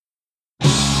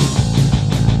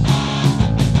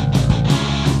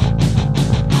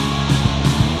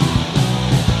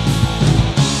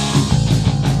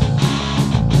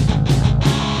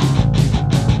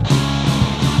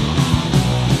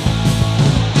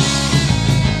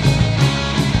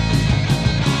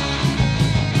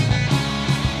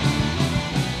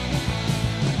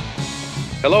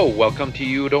Hello, welcome to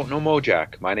You Don't Know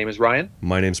Mojack. My name is Ryan.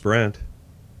 My name's Brant.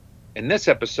 In this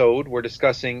episode, we're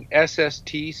discussing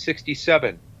SST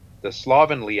 67, the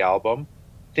Slovenly album,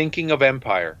 Thinking of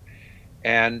Empire.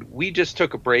 And we just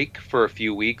took a break for a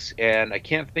few weeks, and I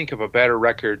can't think of a better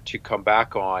record to come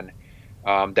back on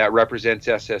that represents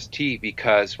SST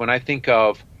because when I think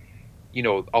of,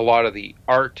 a lot of the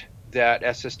art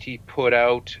that SST put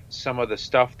out, some of the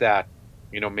stuff that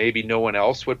maybe no one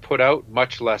else would put out,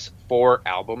 much less 4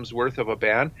 albums worth of a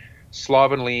band.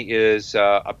 Slovenly is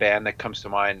a band that comes to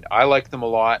mind. I like them a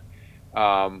lot,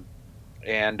 um,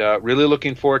 and really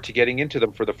looking forward to getting into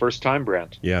them for the first time,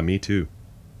 Brent. Yeah, me too.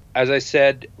 As I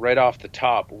said right off the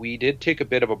top, we did take a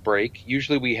bit of a break.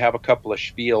 Usually we have a couple of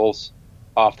spiels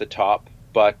off the top,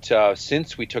 but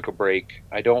since we took a break,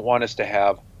 I don't want us to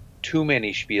have too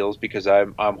many spiels because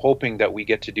I'm hoping that we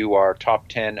get to do our top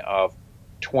 10 of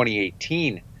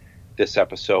 2018 this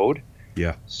episode.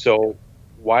 Yeah. So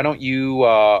why don't you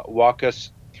walk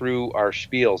us through our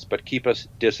spiels, but keep us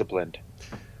disciplined?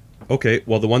 Okay,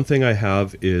 well, the one thing I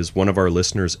have is one of our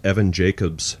listeners, Evan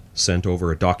Jacobs, sent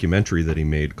over a documentary that he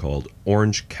made called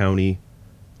Orange County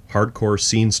Hardcore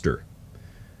Scenester.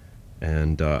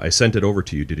 And I sent it over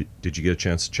to you. Did you get a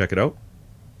chance to check it out?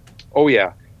 Oh,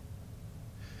 yeah.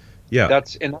 Yeah.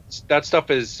 That stuff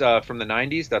is from the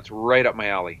 90s. That's right up my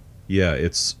alley. Yeah,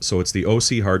 it's the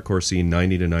OC hardcore scene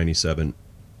 90 to 97.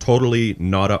 Totally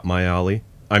not up my alley.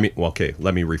 I mean, well, okay,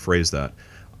 let me rephrase that.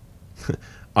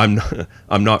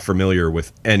 I'm not familiar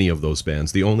with any of those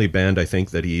bands. The only band I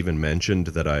think that he even mentioned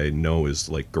that I know is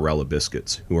like Gorilla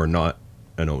Biscuits, who are not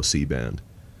an OC band.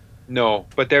 No,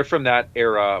 but they're from that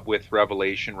era with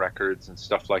Revelation Records and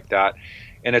stuff like that.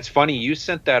 And it's funny, you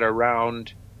sent that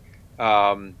around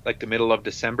like the middle of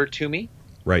December to me.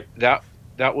 Right.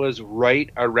 That was right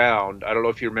around, I don't know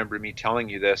if you remember me telling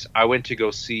you this, I went to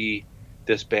go see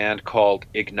this band called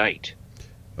Ignite.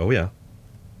 Oh, yeah.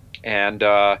 And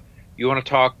you want to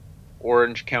talk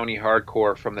Orange County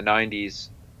hardcore from the 90s,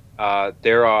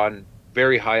 they're on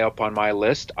very high up on my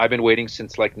list. I've been waiting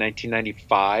since like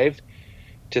 1995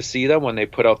 to see them when they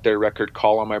put out their record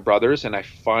Call on My Brothers, and I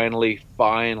finally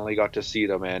got to see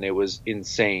them, and it was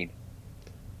insane.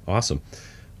 Awesome.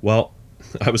 Well,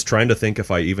 I was trying to think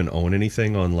if I even own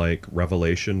anything on like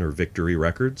Revelation or Victory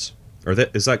Records.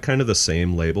 Is that kind of the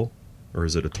same label, or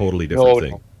is it a totally different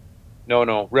thing?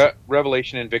 No.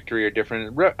 Revelation and Victory are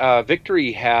different.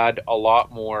 Victory had a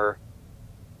lot more.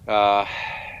 I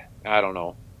don't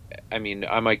know. I mean,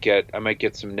 I might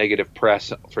get some negative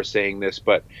press for saying this,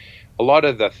 but a lot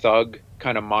of the thug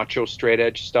kind of macho straight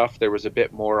edge stuff, there was a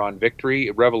bit more on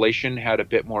Victory. Revelation had a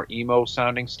bit more emo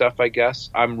sounding stuff, I guess.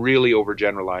 I'm really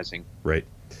overgeneralizing. Right.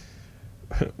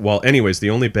 Well, anyways, the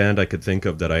only band I could think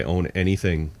of that I own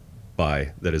anything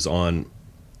by that is on,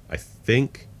 I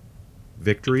think,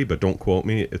 Victory, but don't quote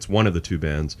me. It's one of the two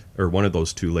bands, or one of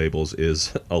those two labels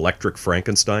is Electric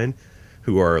Frankenstein,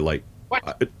 who are like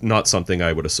not something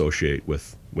I would associate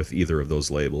with either of those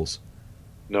labels.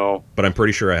 No. But I'm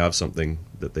pretty sure I have something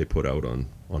that they put out on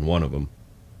one of them.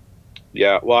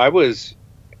 Yeah, well,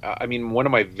 I mean, one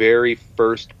of my very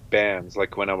first bands,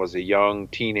 like when I was a young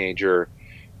teenager,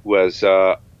 was,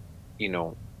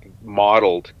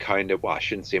 modeled kind of, well, I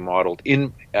shouldn't say modeled,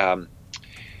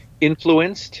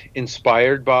 influenced,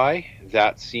 inspired by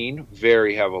that scene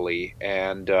very heavily,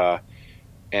 and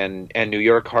New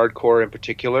York hardcore in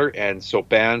particular. And so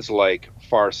bands like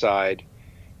Farside,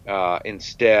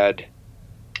 Instead,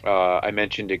 I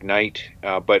mentioned Ignite,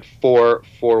 but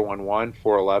 411,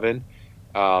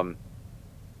 411,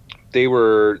 they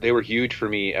were huge for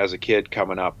me as a kid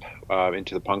coming up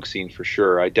into the punk scene for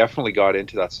sure. I definitely got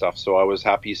into that stuff, so I was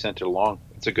happy you sent it along.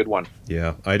 It's a good one.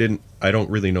 Yeah, I don't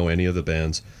really know any of the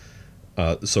bands.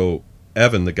 So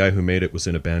Evan, the guy who made it, was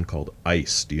in a band called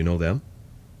Ice. Do you know them?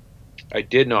 I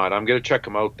did not. I'm gonna check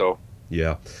them out though.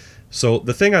 Yeah. So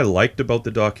the thing I liked about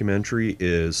the documentary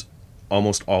is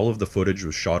almost all of the footage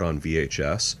was shot on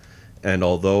VHS, and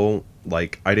although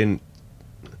like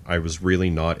I was really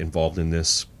not involved in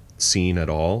this scene at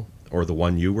all, or the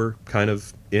one you were kind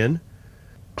of in,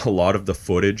 a lot of the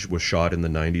footage was shot in the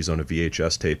 90s on a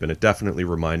VHS tape, and it definitely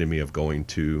reminded me of going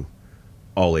to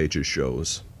all ages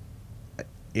shows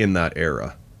in that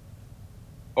era.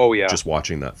 Oh yeah. Just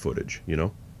watching that footage, you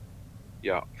know?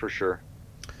 Yeah, for sure.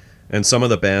 And some of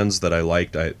the bands that I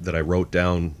liked, that I wrote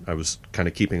down, I was kind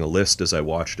of keeping a list as I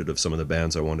watched it of some of the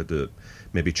bands I wanted to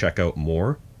maybe check out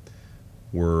more,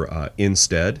 were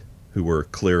Instead, who were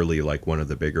clearly like one of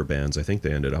the bigger bands. I think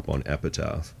they ended up on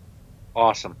Epitaph.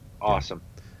 Awesome.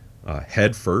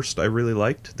 Head First, I really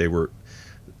liked. They were,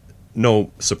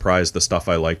 no surprise, the stuff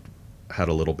I liked had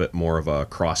a little bit more of a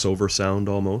crossover sound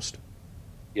almost.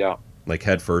 Yeah. Like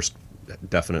Head First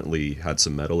definitely had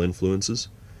some metal influences.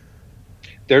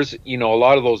 There's, a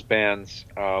lot of those bands,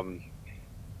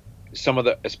 some of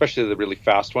the, especially the really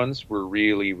fast ones, were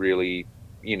really, really,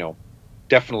 you know,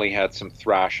 definitely had some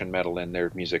thrash and metal in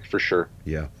their music for sure.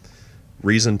 Yeah.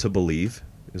 Reason to Believe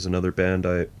is another band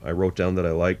I wrote down that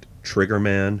I liked.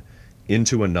 Triggerman,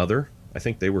 Into Another. I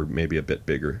think they were maybe a bit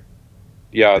bigger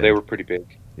Yeah, they band. were pretty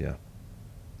big. Yeah.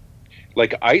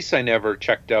 Like Ice, I never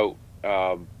checked out,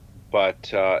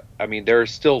 but I mean, there are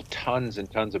still tons and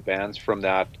tons of bands from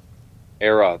that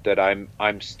era that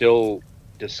I'm still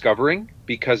discovering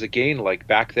because again, like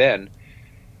back then,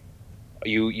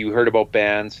 you heard about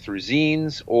bands through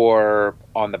zines or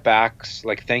on the backs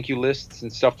like thank you lists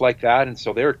and stuff like that, and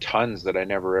so there are tons that I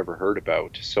never ever heard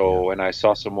about. Yeah. So, and I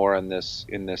saw some more in this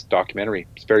documentary.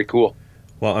 It's very cool.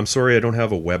 Well, I'm sorry I don't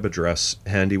have a web address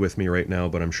handy with me right now,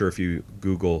 but I'm sure if you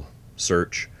Google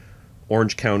search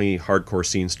Orange County hardcore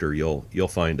scenester, you'll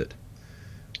find it.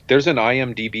 There's an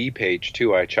IMDb page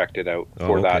too. I checked it out Oh,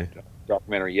 for that okay.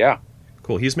 documentary. Yeah.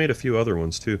 Cool. He's made a few other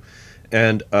ones too.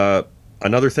 And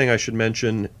another thing I should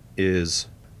mention is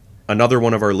another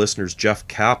one of our listeners, Jeff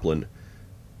Kaplan,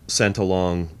 sent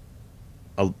along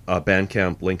a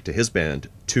Bandcamp link to his band,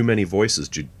 Too Many Voices.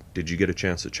 Did you get a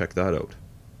chance to check that out?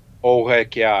 Oh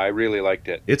heck yeah, I really liked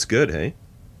it. It's good, hey?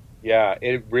 Yeah,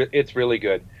 it's really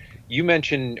good. You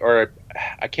mentioned, or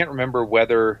I can't remember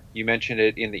whether you mentioned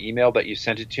it in the email that you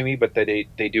sent it to me, but that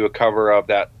they do a cover of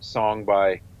that song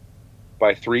by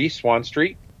Three, Swan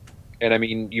Street. And I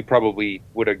mean, you probably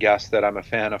would have guessed that I'm a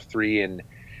fan of Three, and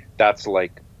that's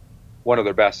like one of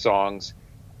their best songs.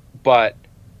 But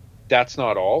that's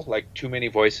not all. Like Too Many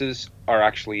Voices are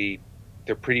actually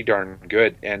they're pretty darn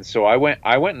good. And so I went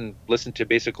and listened to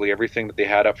basically everything that they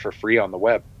had up for free on the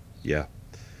web. Yeah.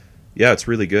 Yeah, it's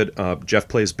really good. Jeff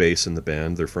plays bass in the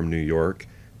band. They're from New York.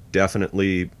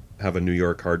 Definitely have a New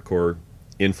York hardcore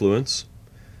influence.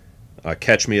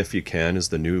 Catch Me If You Can is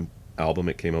the new album.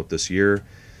 It came out this year.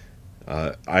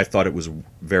 I thought it was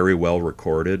very well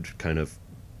recorded, kind of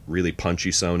really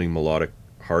punchy sounding melodic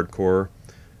hardcore.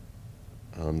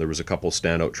 There was a couple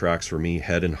standout tracks for me.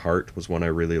 Head and Heart was one I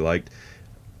really liked.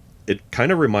 It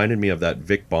kind of reminded me of that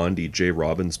Vic Bondi, Jay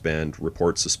Robbins band,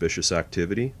 Report Suspicious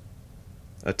Activity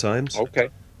at times. Okay.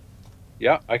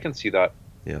 Yeah, I can see that.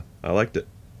 Yeah, I liked it.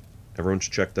 Everyone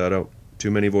should check that out.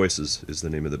 Too Many Voices is the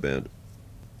name of the band.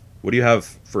 What do you have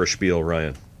for a spiel,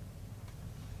 Ryan?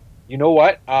 You know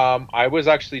what? I was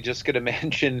actually just going to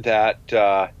mention that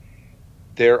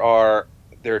there are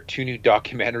there are two new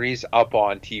documentaries up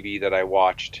on TV that I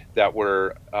watched that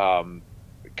were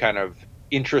kind of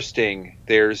interesting.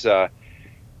 There's a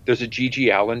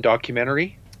Gigi Allen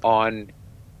documentary on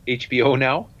HBO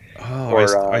now, Oh,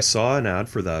 I or saw an ad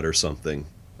for that or something.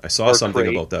 I saw or something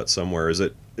Crave. about that somewhere.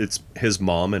 It's his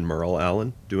mom and Merle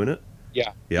Allen doing it?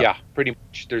 Yeah, Yeah. yeah, pretty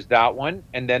much. There's that one,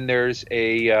 and then there's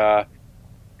a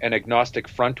an agnostic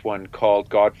front one called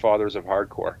Godfathers of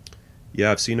Hardcore.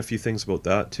 Yeah, I've seen a few things about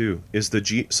that too.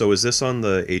 So is this on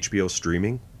the HBO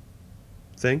streaming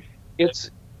thing? It's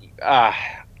uh,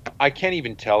 I can't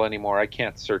even tell anymore. I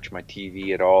can't search my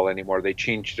TV at all anymore. They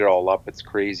changed it all up. It's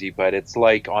crazy, but it's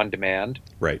like on demand,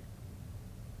 Right.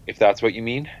 if that's what you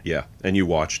mean. Yeah. And you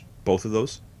watched both of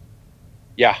those?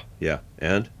 Yeah. Yeah.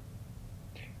 And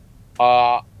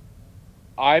Uh,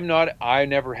 I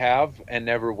never have and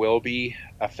never will be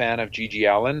a fan of Gigi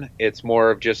Allen. It's more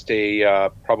of just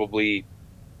a probably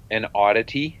an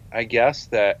oddity, I guess,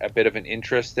 that a bit of an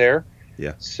interest there.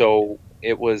 yeah. So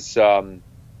it was,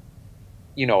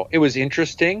 it was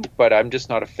interesting, but I'm just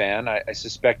not a fan. I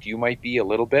suspect you might be a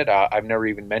little bit. I've never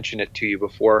even mentioned it to you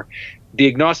before. The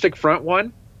Agnostic Front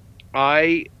one,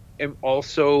 I am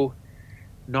also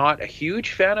not a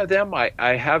huge fan of them. I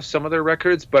have some of their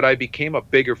records, but I became a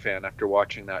bigger fan after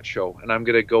watching that show. And I'm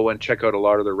going to go and check out a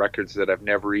lot of their records that I've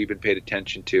never even paid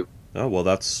attention to. Oh, well,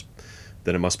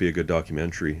 then it must be a good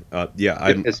documentary. Yeah,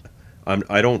 It is,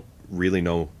 I don't really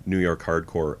know New York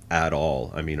hardcore at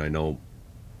all. I mean, I know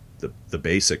the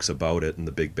basics about it and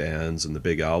the big bands and the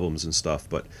big albums and stuff,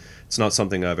 but it's not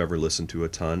something I've ever listened to a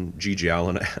ton. Gigi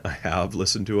Allen, I have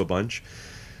listened to a bunch.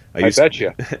 I bet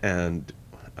you. And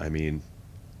I mean,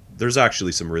 there's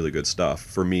actually some really good stuff.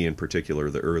 For me in particular,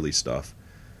 the early stuff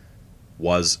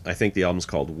I think the album's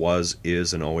called Was,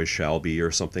 Is, and Always Shall Be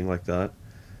or something like that.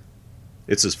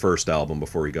 It's his first album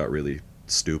before he got really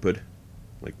stupid,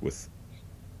 like with,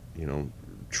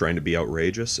 trying to be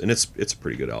outrageous. And it's a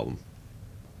pretty good album.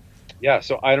 Yeah,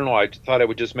 so I don't know. I thought I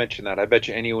would just mention that. I bet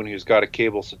you anyone who's got a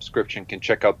cable subscription can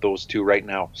check out those two right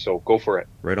now. So go for it.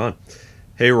 Right on.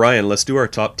 Hey, Ryan, let's do our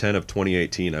top 10 of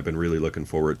 2018. I've been really looking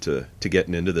forward to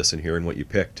getting into this and hearing what you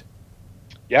picked.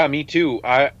 Yeah, me too.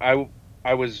 I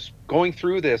was going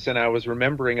through this and I was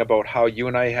remembering about how you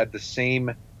and I had the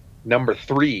same number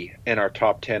three in our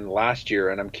top 10 last year,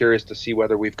 and I'm curious to see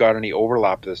whether we've got any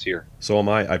overlap this year. So am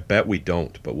I. I bet we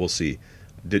don't, but we'll see.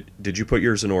 Did you put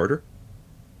yours in order?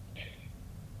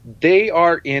 They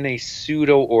are in a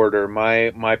pseudo order.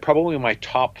 My probably my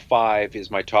top five is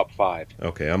my top five.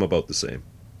 Okay, I'm about the same.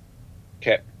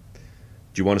 Okay,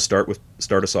 Do you want to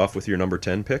start us off with your number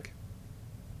 10 pick?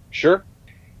 sure.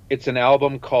 It's an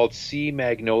album called Sea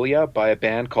Magnolia by a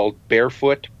band called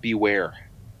Barefoot Beware,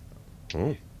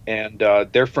 Oh, and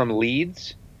they're from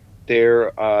Leeds.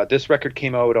 This record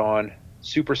came out on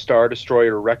Superstar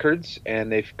Destroyer Records, and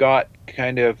they've got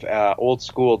kind of old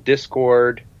school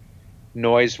Discord,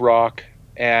 noise rock,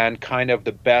 and kind of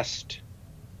the best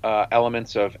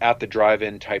elements of at the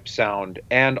drive-in type sound,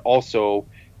 and also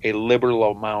a liberal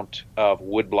amount of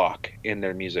woodblock in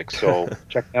their music. So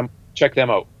check them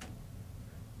out.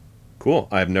 cool.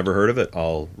 I've never heard of it.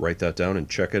 I'll write that down and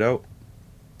check it out.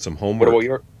 Some What about homework.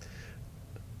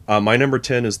 your? My number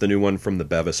 10 is the new one from the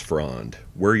Bevis Frond.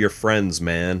 We're Your Friends,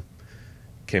 Man.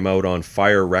 Came out on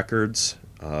Fire Records.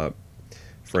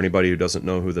 For anybody who doesn't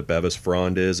know who the Bevis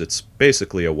Frond is, it's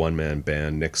basically a one-man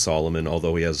band. Nick Solomon,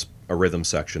 although he has a rhythm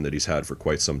section that he's had for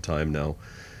quite some time now.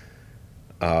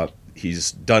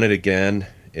 He's done it again.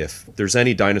 If there's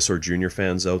any Dinosaur Jr.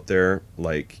 fans out there,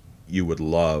 like, you would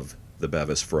love the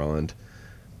Bevis Frond.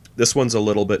 This one's a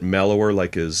little bit mellower,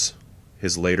 like his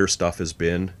later stuff has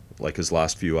been, like his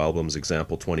last few albums,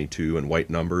 Example 22 and White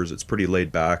Numbers. It's pretty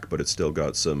laid back, but it's still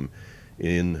got some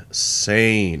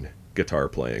insane guitar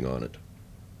playing on it.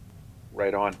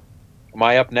 Right on. Am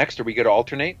I up next? Are we going to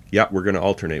alternate? Yeah, we're going to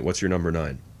alternate. What's your number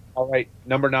 9? All right,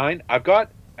 number nine. I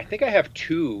think I have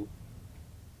two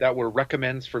that were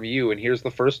recommends from you, and here's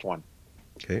the first one.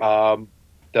 Okay.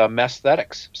 The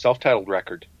Mesthetics self-titled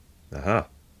record. Aha.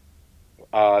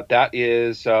 That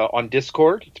is on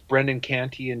Discord. It's Brendan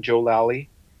Canty and Joe Lally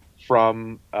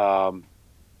from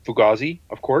Fugazi,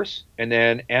 of course, and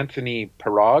then Anthony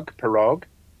Parag.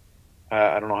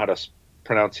 I don't know how to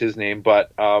pronounce his name,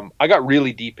 but I got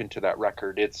really deep into that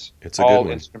record. It's a good all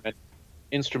one.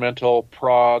 instrumental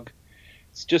prog.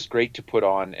 It's just great to put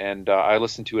on, and I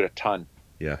listen to it a ton.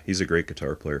 Yeah, he's a great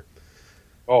guitar player.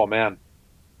 Oh man,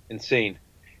 insane,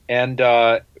 and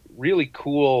really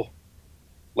cool,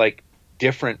 like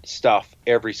different stuff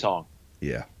every song.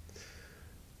 Yeah.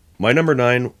 My number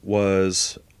 9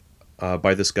 was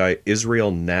by this guy,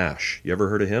 Israel Nash. You ever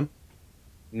heard of him?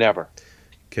 Never.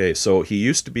 Okay, so he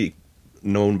used to be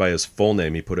known by his full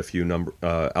name. He put a few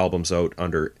albums out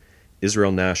under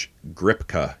Israel Nash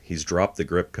Gripka. He's dropped the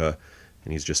Gripka,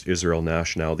 and he's just Israel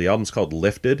Nash now. The album's called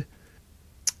Lifted.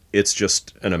 It's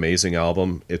just an amazing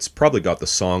album. It's probably got the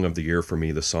song of the year for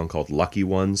me, the song called Lucky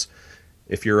Ones.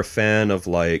 If you're a fan of,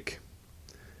 like,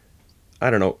 I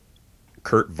don't know,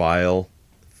 Kurt Vile,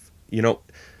 you know,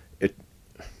 it.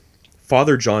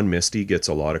 Father John Misty gets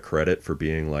a lot of credit for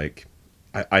being like,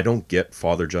 I don't get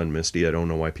Father John Misty. I don't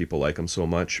know why people like him so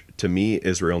much. To me,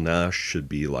 Israel Nash should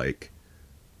be like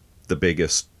the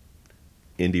biggest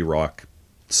indie rock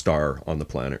star on the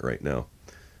planet right now.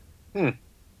 Hmm.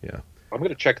 Yeah. I'm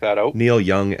gonna check that out. Neil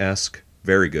Young-esque.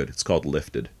 Very good. It's called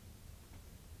Lifted.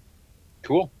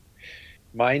 Cool.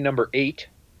 My number eight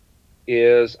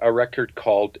is a record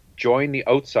called "Join the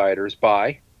Outsiders"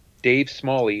 by Dave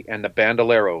Smalley and the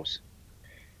Bandoleros.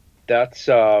 That's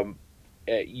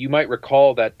you might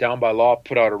recall that Down by Law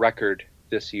put out a record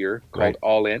this year called Right.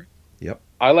 All In. Yep.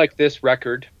 I like this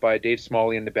record by Dave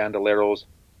Smalley and the Bandoleros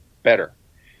better.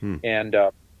 Hmm. And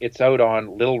it's out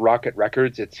on Little Rocket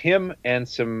Records. It's him and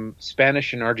some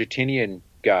Spanish and Argentinian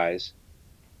guys.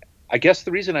 I guess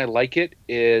the reason I like it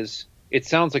is it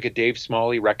sounds like a Dave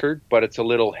Smalley record, but it's a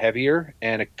little heavier,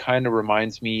 and it kind of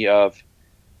reminds me of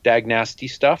Dag Nasty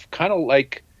stuff, kind of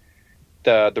like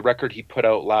the record he put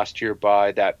out last year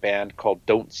by that band called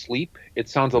Don't Sleep. It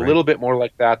sounds a Right. little bit more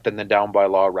like that than the Down by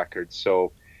Law record.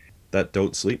 So That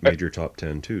Don't Sleep made your top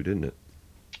 10 too, didn't it?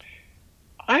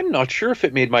 I'm not sure if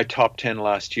it made my top 10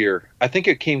 last year. I think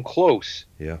it came close,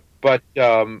 Yeah. but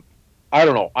I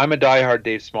don't know. I'm a diehard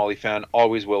Dave Smalley fan,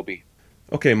 always will be.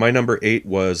 Okay, my number 8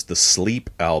 was the Sleep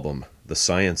album, The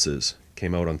Sciences.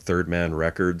 Came out on Third Man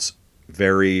Records.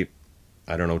 Very,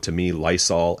 I don't know, to me,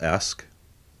 Lysol-esque.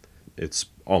 It's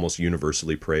almost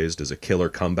universally praised as a killer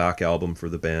comeback album for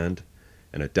the band,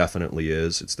 and it definitely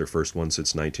is. It's their first one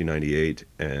since 1998,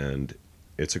 and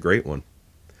it's a great one.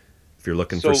 If you're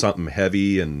looking for So something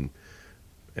heavy and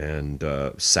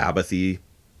Sabbathy,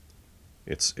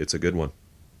 it's a good one.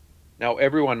 now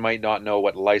everyone might not know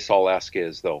what Lysol-esque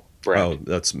is, though, Brent. Oh,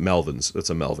 that's Melvin's. That's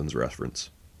a Melvin's reference.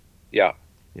 Yeah.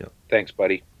 Yeah. Thanks,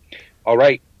 buddy. All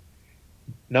right.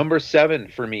 Number 7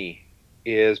 for me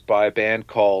is by a band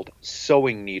called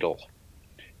Sewing Needle,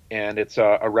 and it's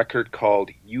a record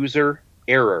called User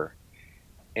Error.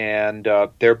 And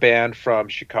they're band from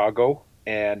Chicago,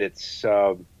 and it's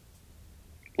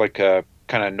like a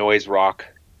kind of noise rock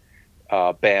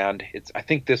band. I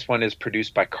think this one is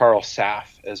produced by Carl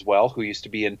Saff as well, who used to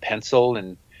be in Pencil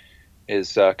and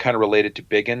is kind of related to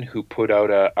Biggin, who put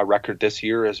out a record this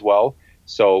year as well.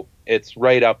 So it's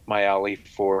right up my alley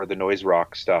for the noise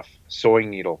rock stuff. Sewing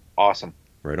Needle, awesome.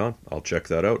 Right on. I'll check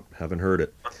that out. Haven't heard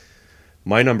it.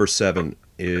 My number 7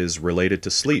 is related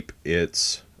to sleep.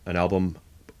 It's an album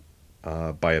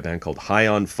by a band called High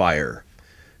on Fire.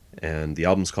 And the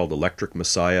album's called Electric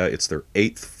Messiah. It's their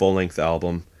 8th full-length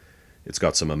album. It's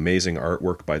got some amazing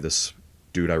artwork by this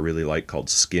dude I really like called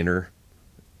Skinner.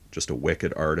 Just a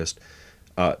wicked artist.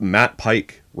 Matt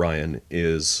Pike, Ryan,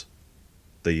 is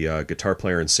the guitar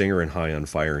player and singer in High on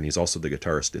Fire, and he's also the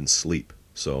guitarist in Sleep.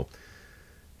 So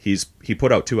he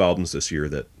put out 2 albums this year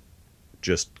that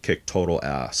just kicked total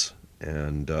ass.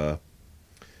 And do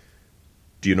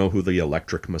you know who the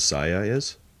Electric Messiah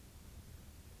is?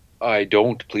 I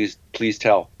don't. Please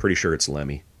tell. Pretty sure it's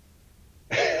Lemmy.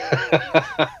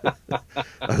 I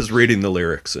was reading the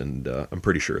lyrics, and I'm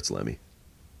pretty sure it's Lemmy.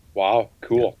 Wow,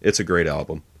 cool. Yeah, it's a great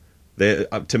album. They,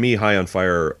 to me, High on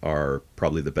Fire are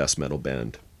probably the best metal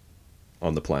band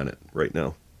on the planet right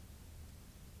now.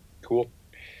 Cool.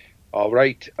 All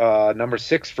right. Number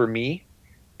 6 for me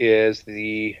is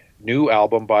the new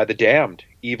album by The Damned,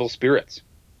 Evil Spirits.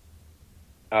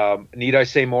 Need I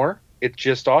say more? It's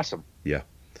just awesome. Yeah.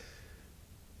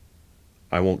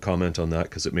 I won't comment on that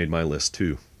because it made my list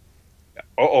too.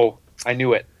 Uh-oh, I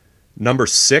knew it. Number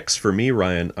 6 for me,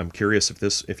 Ryan. I'm curious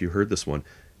if you heard this one.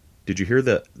 Did you hear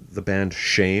the band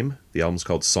Shame? The album's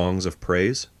called Songs of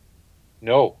Praise.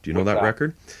 No. Do you know that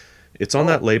record? It's on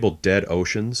that label Dead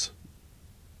Oceans.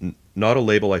 Not a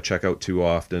label I check out too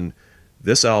often.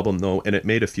 This album, though, and it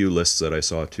made a few lists that I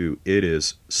saw too, it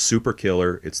is super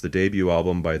killer. It's the debut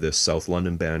album by this South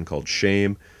London band called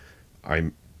Shame.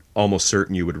 I'm almost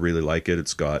certain you would really like it.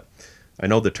 It's got, I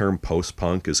know the term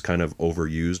post-punk is kind of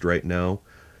overused right now.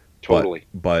 Totally.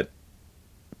 But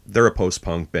they're a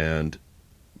post-punk band,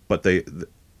 but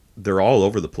they're all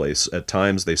over the place. At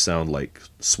times they sound like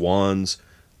Swans.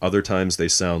 Other times they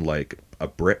sound like a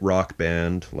Brit rock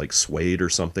band, like Suede or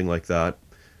something like that.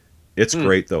 It's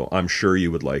great, though. I'm sure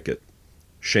you would like it.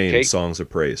 Shame, okay. Songs of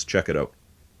Praise. Check it out.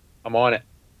 I'm on it.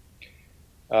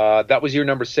 That was your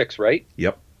number 6, right?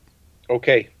 Yep.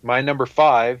 Okay. My number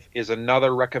 5 is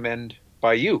another recommend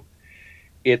by you.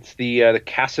 It's the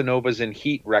Casanovas in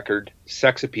Heat record,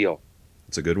 Sex Appeal.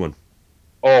 It's a good one.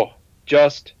 Oh,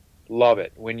 just love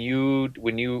it. When you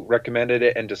recommended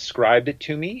it and described it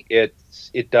to me, it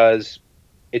does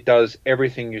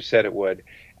everything you said it would.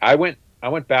 I went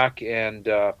back and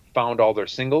found all their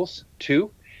singles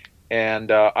too,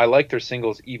 and I like their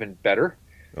singles even better.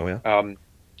 Oh yeah.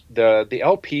 The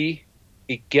LP,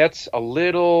 it gets a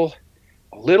little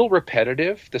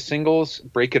repetitive. The singles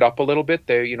break it up a little bit.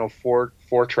 They're 4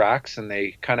 tracks, and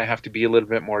they kind of have to be a little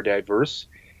bit more diverse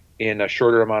in a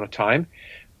shorter amount of time.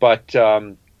 But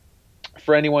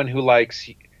for anyone who likes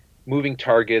Moving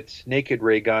Targets, Naked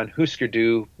Ray Gun, Husker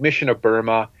Du, Mission of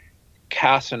Burma,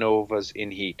 Casanovas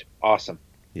in Heat, awesome.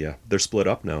 Yeah, they're split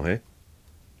up now, hey?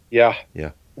 Yeah.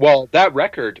 Yeah. Well, that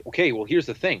record, okay, well, here's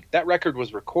the thing. That record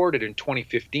was recorded in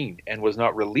 2015 and was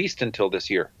not released until this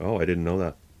year. Oh, I didn't know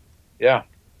that. Yeah.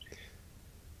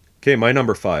 Okay, my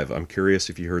number 5. I'm curious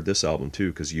if you heard this album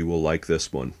too, because you will like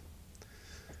this one.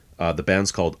 The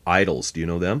band's called Idols. Do you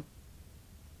know them?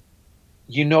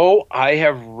 I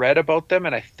have read about them,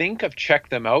 and I think I've checked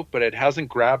them out, but it hasn't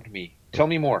grabbed me. Tell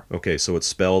me more. Okay, so it's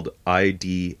spelled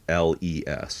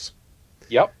IDLES.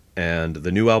 Yep. And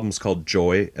the new album's called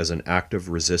Joy as an Act of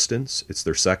Resistance. It's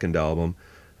their second album.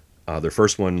 Their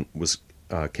first one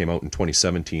came out in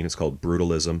 2017. It's called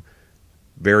Brutalism.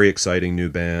 Very exciting new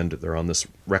band. They're on this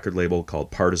record label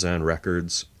called Partisan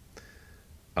Records.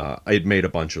 I had made a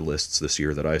bunch of lists this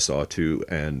year that I saw too,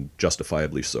 and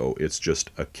justifiably so. It's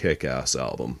just a kick-ass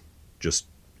album. Just,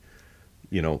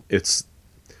 it's...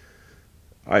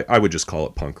 I would just call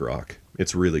it punk rock.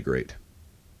 It's really great.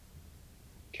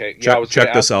 Okay. Yeah,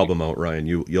 check this album out, Ryan.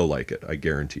 You'll like it. I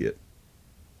guarantee it.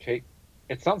 Okay.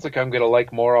 It sounds like I'm going to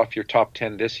like more off your top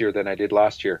 10 this year than I did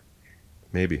last year.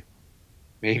 Maybe.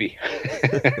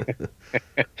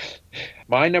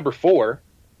 My number 4,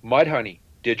 Mudhoney,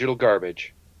 Digital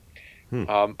Garbage.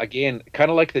 Again,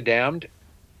 kind of like The Damned,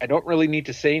 I don't really need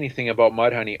to say anything about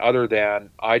Mudhoney other than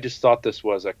I just thought this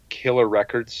was a killer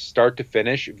record, start to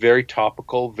finish, very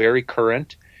topical, very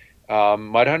current.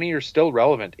 Mudhoney are still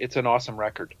relevant. It's an awesome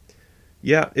record.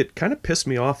 Yeah, it kind of pissed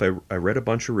me off. I read a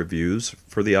bunch of reviews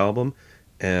for the album,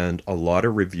 and a lot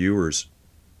of reviewers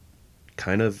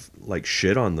kind of like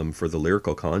shit on them for the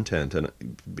lyrical content, and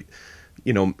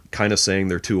kind of saying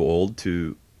they're too old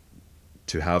to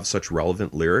have such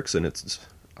relevant lyrics, and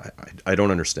I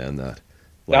don't understand that.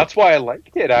 That's Like, why I liked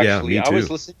it. yeah, Actually, me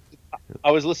too.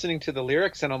 I was listening to the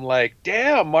lyrics, and I'm like,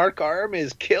 damn, Mark Arm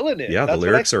is killing it. Yeah, the That's what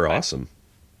I lyrics are thought. awesome.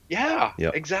 Yeah,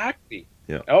 Yeah, exactly.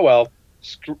 yeah, Oh well,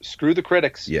 screw the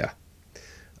critics. yeah.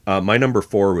 My number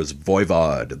four was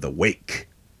Voivod, The Wake.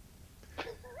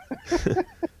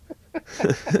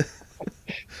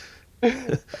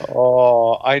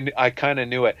 Oh, I kind of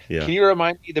knew it. Yeah. Can you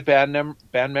remind me the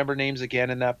band member names again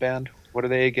in that band? What are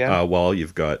they again? Well,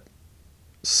 you've got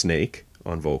Snake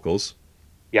on vocals,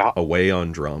 Yeah, Away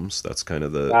on drums. That's kind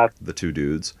of that the two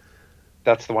dudes.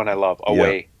 that's the one I love. Yeah.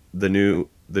 Away. The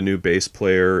new bass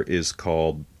player is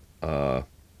called uh,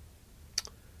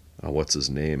 what's his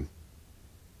name?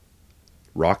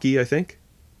 Rocky, I think.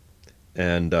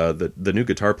 And the new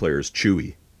guitar player is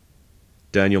Chewy.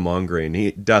 Daniel Mongrain.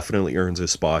 He definitely earns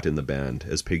his spot in the band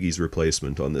as Piggy's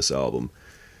replacement on this album.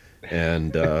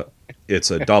 And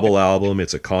it's a double album.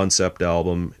 It's a concept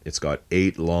album. It's got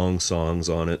 8 long songs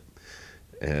on it,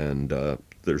 and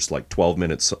there's like 12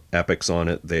 minutes epics on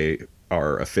it. They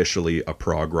are officially a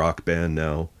prog rock band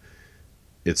now.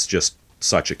 It's just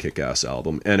such a kick-ass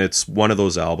album, and it's one of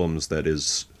those albums that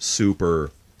is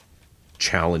super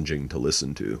challenging to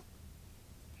listen to,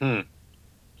 Hmm.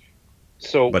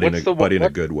 So but in a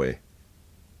good way.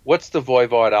 what's the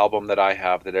Voivod album that I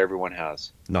have that everyone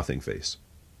has? Nothing Face.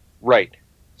 Right.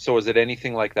 So is it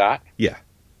anything like that? Yeah,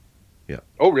 yeah,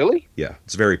 Oh, really? yeah.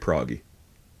 It's very proggy.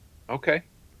 Okay.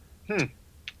 Hmm.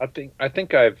 I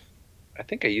think I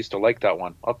used to like that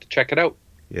one. I'll have to check it out.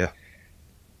 Yeah,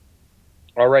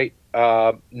 All right.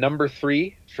 Number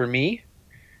three for me.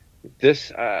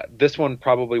 This one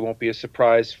probably won't be a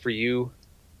surprise for you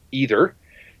either.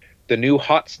 The new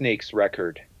Hot Snakes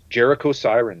record, Jericho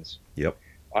Sirens. yep,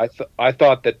 I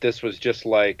thought that this was just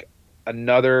like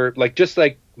another, like just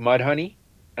like Mudhoney,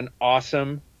 an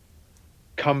awesome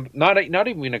not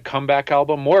even a comeback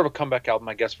album, more of a comeback album,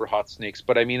 I guess, for Hot Snakes.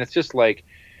 But I mean, it's just like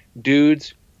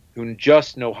dudes who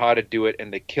just know how to do it,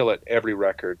 and they kill it every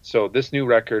record. So this new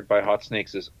record by Hot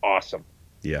Snakes is awesome.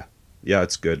 yeah, yeah.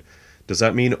 It's good. Does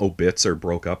that mean Obits are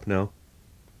broke up now?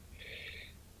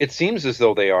 It seems as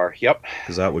though they are. Yep.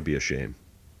 Because that would be a shame.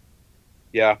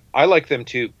 Yeah, I like them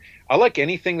too. I like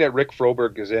anything that Rick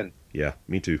Froberg is in, Yeah,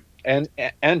 me too. and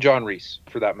John Reese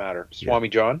for that matter. Yeah, Swami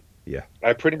John. yeah,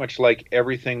 I pretty much like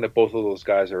everything that both of those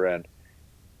guys are in.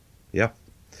 yeah.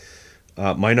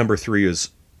 My number three is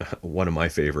one of my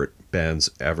favorite bands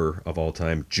ever of all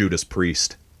time, Judas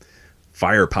Priest.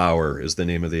 Firepower is the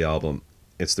name of the album.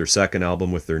 It's their second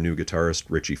album with their new guitarist,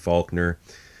 Richie Faulkner.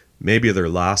 Maybe their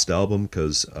last album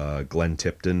because Glenn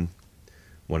Tipton,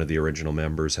 one of the original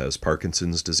members, has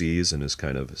Parkinson's disease and is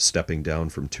kind of stepping down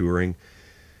from touring.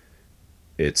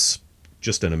 It's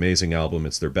just an amazing album.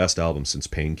 It's their best album since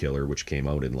Painkiller, which came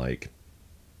out in like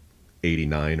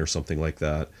 89 or something like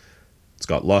that. It's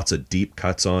got lots of deep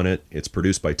cuts on it. It's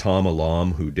produced by Tom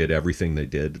Alam, who did everything they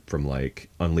did from like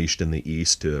Unleashed in the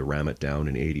East to Ram It Down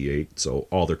in '88. So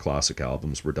all their classic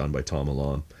albums were done by Tom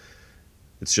Alam.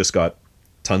 It's just got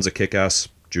tons of kick-ass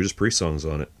Judas Priest songs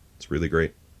on it. It's really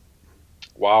great.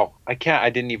 Wow, I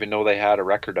didn't even know they had a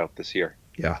record out this year.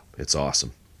 Yeah, it's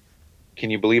awesome. Can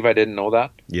you believe I didn't know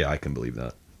that? Yeah, I can believe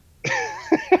that.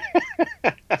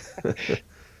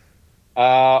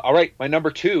 All right, my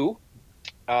number two.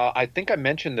 I think I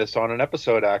mentioned this on an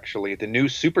episode actually. The new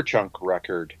Superchunk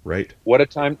record. Right? What a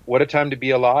time! What a time to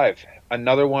be alive.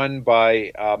 Another one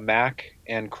by Mac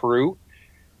and crew.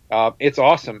 It's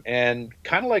awesome and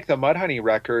kind of like the Mudhoney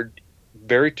record.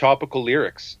 Very topical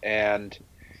lyrics and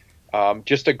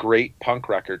just a great punk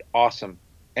record. Awesome,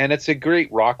 and it's a great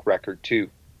rock record too.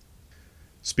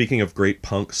 Speaking of great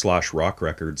punk/rock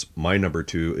records, my number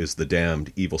two is The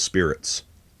Damned Evil Spirits.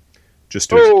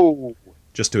 Just to Oh,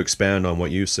 just to expand on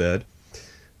what you said,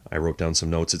 I wrote down some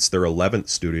notes. It's their 11th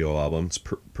studio album. It's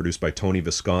produced by Tony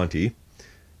Visconti.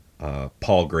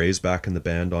 Paul Gray's back in the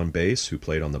band on bass, who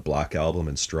played on the Black Album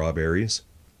and Strawberries.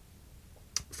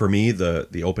 For me,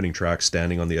 the opening track,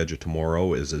 Standing on the Edge of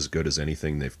Tomorrow, is as good as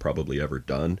anything they've probably ever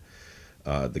done.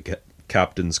 The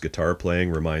captain's guitar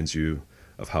playing reminds you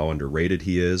of how underrated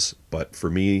he is, but for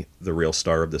me, the real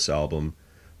star of this album,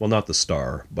 well, not the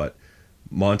star, but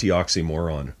Monty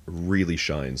Oxymoron really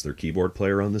shines, their keyboard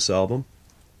player on this album.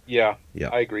 yeah, Yeah,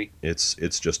 I agree. it's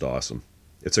just awesome.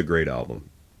 It's a great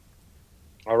album.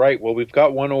 All right, well, we've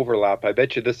got one overlap. I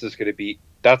bet you this is going to be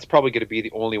That's probably going to be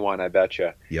the only one, I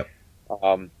betcha. Yep.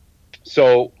 Um,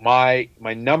 so my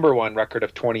number one record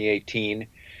of 2018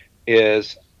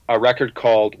 is a record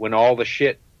called "When All the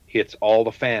Shit Hits All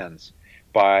the Fans"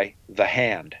 by The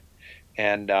Hand,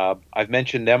 and I've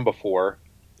mentioned them before.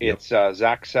 Yep. It's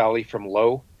Zach Sally from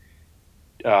Low,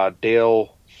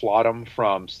 Dale Flottam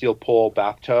from Steel Pole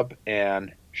Bathtub,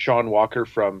 and Sean Walker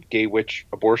from Gay Witch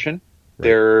Abortion. Right.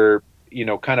 They're,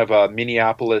 kind of a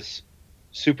Minneapolis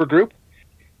supergroup.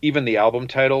 Even the album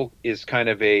title is kind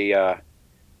of a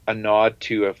nod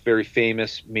to a very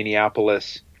famous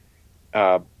Minneapolis,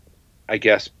 uh, I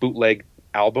guess, bootleg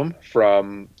album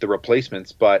from the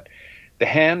Replacements. But the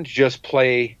Hand just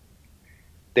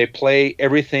they play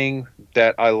everything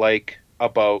that I like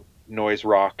about noise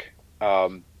rock,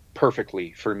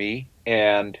 perfectly for me.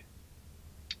 And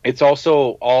it's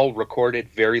also all recorded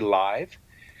very live,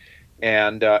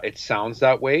 and it sounds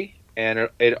that way. And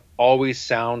it always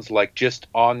sounds like just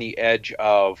on the edge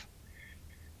of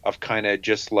kind of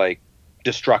just like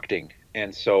destructing.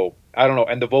 And so I don't know.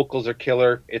 And the vocals are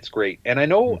killer. It's great. And I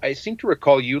know, Mm. I seem to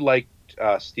recall you liked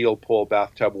Steel Pole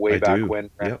Bathtub way I back do. when.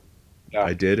 Yep. Yeah.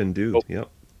 I did and do. So, Yep.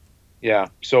 yeah.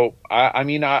 So I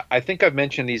mean, I think I've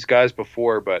mentioned these guys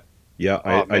before, but Yeah,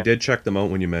 oh I man, did check them out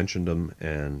when you mentioned them,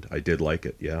 and I did like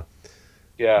it. Yeah.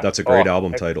 yeah. That's a great Oh,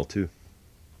 album title, too.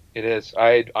 it is.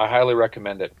 I highly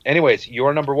recommend it. Anyways,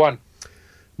 your number one.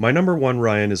 My number one,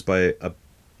 Ryan, is by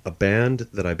a band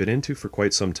that I've been into for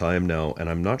quite some time now, and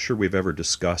I'm not sure we've ever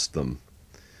discussed them.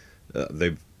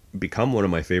 They've become one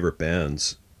of my favorite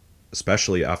bands,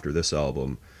 especially after this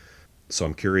album. So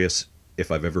I'm curious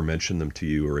if I've ever mentioned them to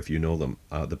you or if you know them.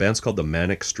 The band's called the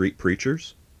Manic Street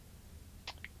Preachers.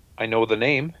 I know the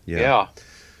name. Yeah. Yeah.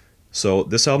 So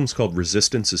this album's called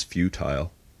Resistance is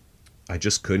Futile. I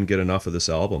just couldn't get enough of this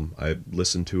album. I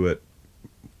listened to it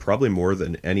probably more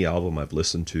than any album I've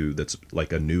listened to that's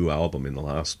like a new album in the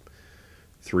last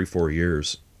 3-4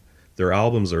 years. Their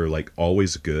albums are like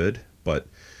always good, but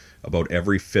about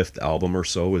every fifth album or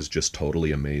so is just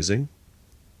totally amazing.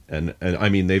 And I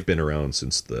mean they've been around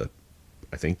since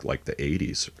I think like the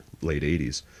 80s, late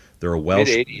 80s. They're a Mid Welsh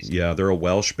 80s. yeah, they're a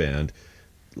Welsh band.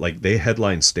 Like they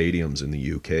headline stadiums in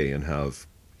the UK and have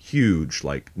huge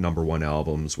like number one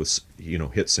albums with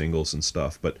hit singles and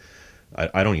stuff, but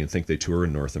I don't even think they tour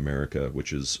in North America,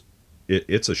 which is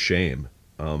it's a shame.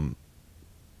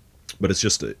 But it's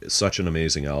just such an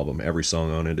amazing album. Every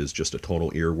song on it is just a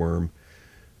total earworm.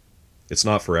 It's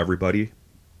not for everybody,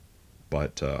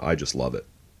 but I just love it.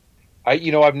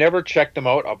 I've never checked them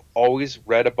out. I've always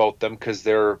read about them because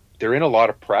they're in a lot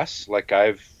of press. Like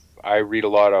I read a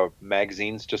lot of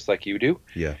magazines just like you do,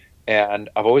 Yeah. and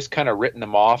I've always kind of written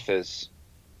them off as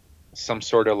some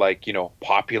sort of like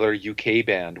popular UK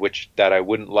band, which that I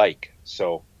wouldn't like.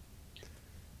 So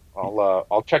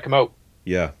I'll check them out.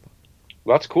 Yeah.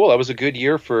 Well, that's cool. That was a good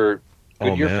year for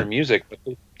Oh man. music.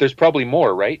 There's probably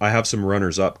more, right? I have some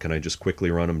runners up. Can I just quickly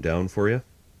run them down for you?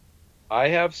 I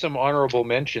have some honorable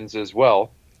mentions as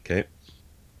well. Okay.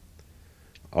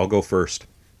 I'll go first.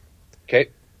 Okay.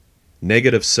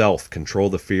 Negative Self, Control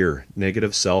the Fear.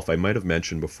 Negative Self, I might have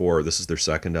mentioned before, this is their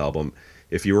second album.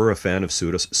 If you were a fan of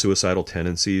suicidal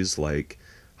tendencies like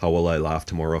How Will I Laugh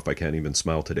Tomorrow If I Can't Even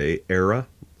Smile Today era,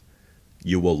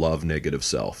 you will love Negative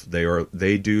Self. They are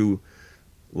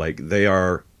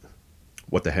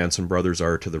what the Hanson brothers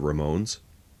are to the Ramones.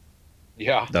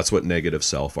 Yeah. That's what Negative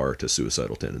Self are to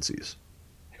suicidal tendencies.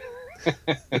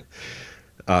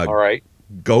 All right.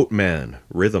 Goatman,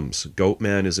 Rhythms.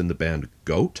 Goatman is in the band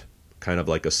Goat, kind of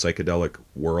like a psychedelic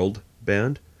world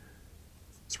band.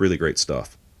 It's really great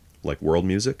stuff. Like world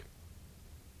music,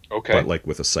 Okay. but like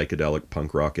with a psychedelic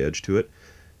punk rock edge to it.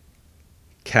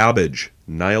 Cabbage,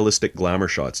 Nihilistic Glamour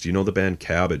Shots. Do you know the band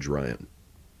Cabbage, Ryan?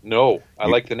 No, I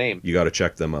You like the name. you got to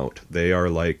check them out. They are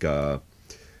like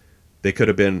they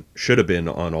should have been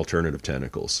on Alternative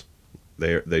Tentacles.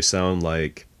 They sound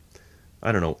like,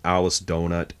 I don't know, Alice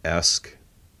Donut esque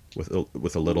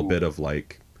with a little Ooh. bit of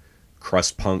like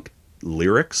crust punk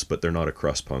lyrics, but they're not a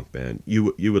crust punk band.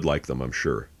 You would like them, I'm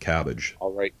sure. Cabbage.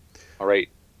 All right. All right.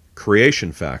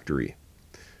 Creation Factory.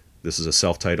 This is a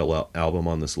self-titled album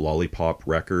on this Lollipop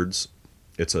Records.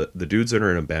 The dudes that are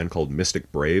in a band called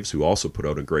Mystic Braves, who also put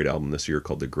out a great album this year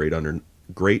called The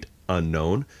Great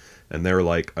Unknown, and they're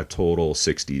like a total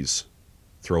 60s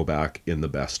throwback in the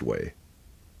best way.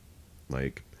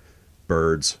 Like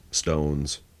Birds,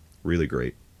 Stones, really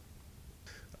great.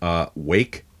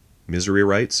 Wake, Misery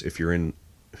Rights. If you're in,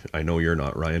 I know you're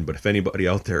not, Ryan, but if anybody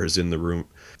out there is in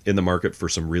the market for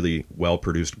some really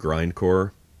well-produced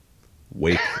grindcore,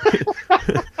 Wake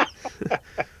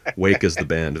Wake is the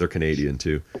band. They're Canadian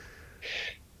too.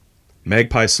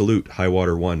 Magpie Salute, High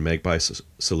Water 1. Magpie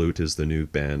Salute is the new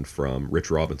band from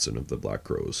Rich Robinson of the Black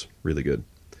Crowes. Really good.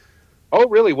 Oh,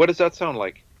 really? What does that sound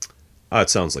like? It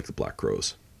sounds like the Black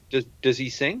Crowes. Does he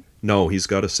sing? No, he's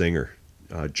got a singer.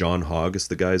 John Hogg is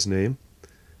the guy's name.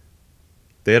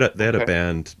 They had a Okay.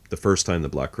 band the first time the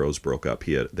Black Crowes broke up.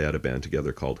 They had a band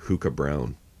together called Hookah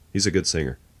Brown. He's a good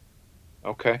singer.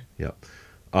 Okay. Yeah.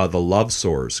 The Love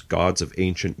Sores, Gods of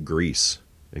Ancient Greece,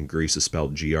 and Greece is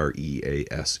spelled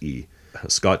Grease.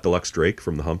 Scott Deluxe Drake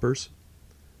from the Humpers.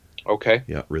 Okay.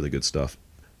 Yeah, really good stuff.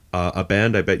 A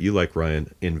band I bet you like,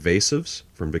 Ryan, Invasives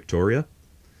from Victoria.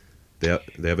 They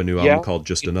have a new album Yeah. called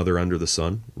Just Another Under the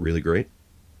Sun. Really great.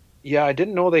 Yeah, I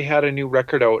didn't know they had a new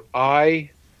record out.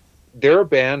 They're a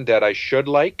band that I should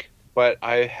like, but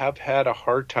I have had a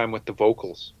hard time with the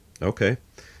vocals. Okay.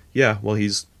 Yeah, well,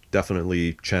 he's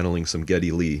definitely channeling some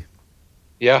Geddy Lee.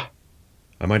 Yeah.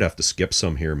 I might have to skip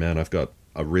some here, man. I've got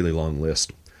a really long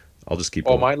list. I'll just keep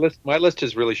Oh, going. my list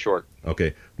is really short.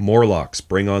 Okay. Morlocks,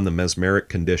 Bring on the Mesmeric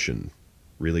Condition.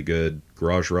 Really good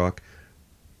garage rock.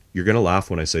 You're going to laugh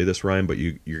when I say this, Ryan, but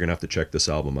you're going to have to check this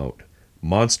album out.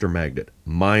 Monster Magnet,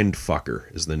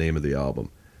 Mindfucker is the name of the album.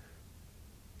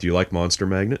 Do you like Monster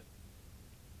Magnet?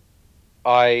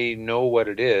 I know what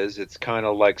it is. It's kind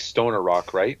of like stoner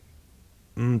rock, right?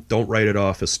 Don't write it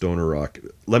off as stoner rock.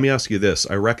 Let me ask you this.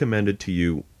 I recommended to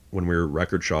you when we were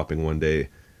record shopping one day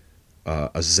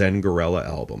a Zen Gorilla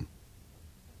album.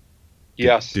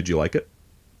 Yes. Did you like it?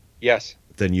 Yes.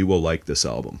 Then you will like this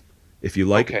album. Okay. If you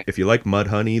like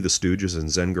Mudhoney, The Stooges,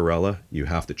 and Zen Gorilla, you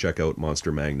have to check out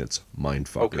Monster Magnet's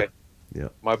Mindfucker. Okay. Yeah,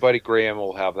 My buddy Graham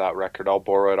will have that record. I'll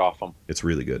borrow it off him. it's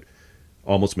really good.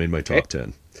 Almost made my Okay. top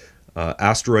 10.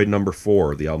 Asteroid Number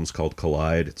 4, the album's called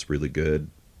Collide. It's really good.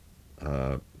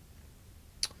 Uh,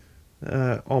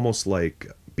 Almost like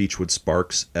Beachwood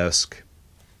Sparks-esque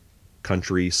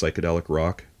country psychedelic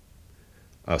rock.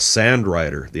 Sand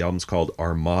Rider, the album's called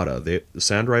Armada. The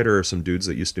Sand Rider are some dudes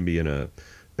that used to be in a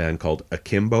band called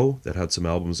Akimbo that had some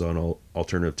albums on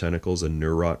Alternative Tentacles and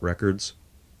Neurot Records.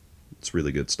 It's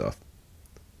really good stuff.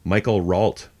 Michael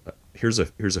Ralt. Here's a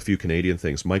few Canadian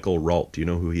things. Michael Ralt. Do you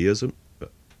know who he is,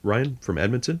 Ryan, from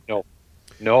Edmonton? No.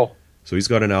 No. So he's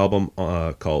got an album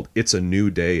called It's a New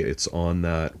Day. It's on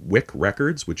that Wick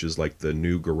Records, which is like the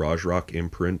new garage rock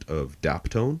imprint of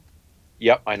Daptone.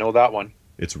 Yep, I know that one.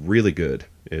 It's really good.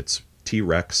 It's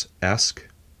T-Rex-esque.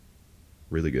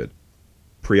 Really good.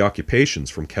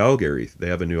 Preoccupations from Calgary. They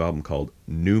have a new album called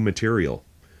New Material.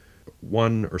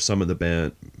 One or some of the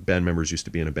band members used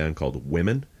to be in a band called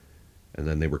Women, and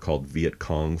then they were called Viet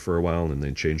Cong for a while, and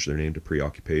then changed their name to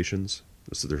Preoccupations.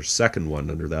 This is their second one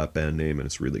under that band name, and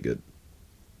it's really good.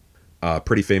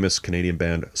 Pretty famous Canadian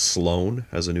band Sloan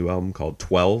has a new album called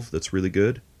 12 that's really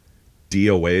good.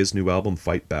 DOA's new album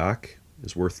Fight Back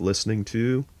is worth listening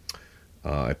to.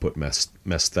 I put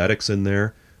Mesthetics in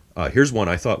there. Here's one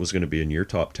I thought was going to be in your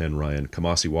top 10, Ryan.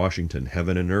 Kamasi Washington,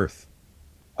 Heaven and Earth.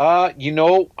 I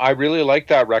really like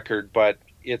that record, but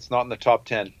it's not in the top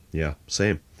 10. Yeah,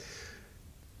 same.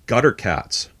 Gutter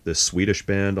Cats, this Swedish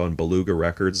band on Beluga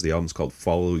Records. The album's called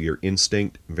Follow Your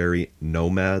Instinct. Very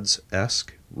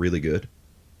Nomads-esque. Really good.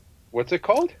 What's it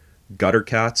called? Gutter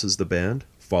Cats is the band.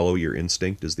 Follow Your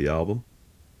Instinct is the album.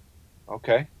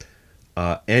 Okay.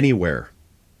 Anywhere.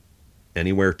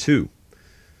 Anywhere 2. Do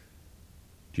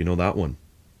you know that one?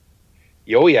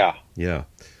 Oh, yeah. Yeah.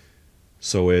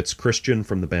 So it's Christian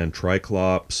from the band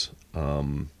Triclops.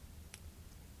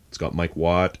 It's got Mike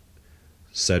Watt,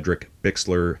 Cedric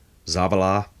Bixler,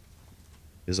 Zavala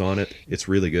is on it. It's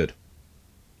really good.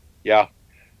 Yeah.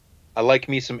 I like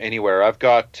me some Anywhere. I've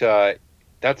got,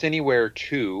 that's Anywhere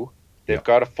 2. They've Yeah.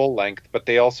 got a full length, but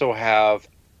they also have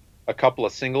a couple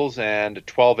of singles and a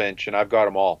 12-inch, and I've got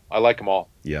them all. I like them all.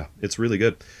 Yeah, it's really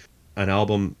good. An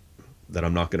album that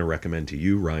I'm not going to recommend to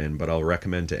you, Ryan, but I'll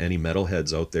recommend to any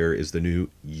metalheads out there is the new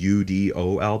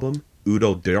UDO album.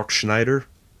 Udo Dirkschneider,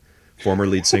 former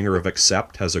lead singer of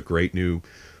Accept, has a great new,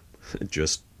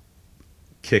 just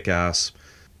kick-ass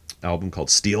album called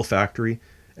Steel Factory.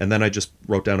 And then I just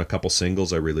wrote down a couple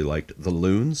singles I really liked. The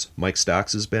Loons, Mike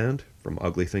Stax's band from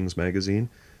Ugly Things magazine.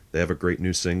 They have a great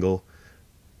new single.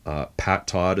 Pat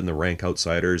Todd and the Rank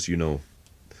Outsiders, you know,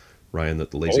 Ryan, that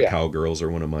the Lazy Oh, yeah. Cowgirls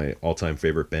are one of my all-time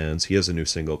favorite bands. He has a new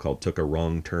single called Took a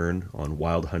Wrong Turn on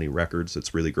Wild Honey Records.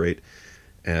 It's really great.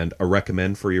 And a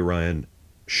recommend for you, Ryan,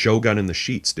 Shogun in the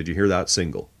Sheets. Did you hear that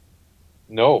single?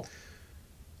 No.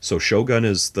 So Shogun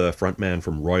is the frontman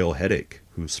from Royal Headache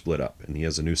who split up, and he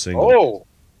has a new single. Oh,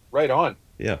 right on.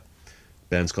 Yeah.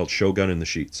 Band's called Shogun in the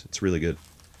Sheets. It's really good.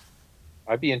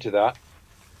 I'd be into that.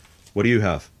 What do you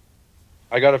have?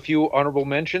 I got a few honorable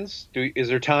mentions. Is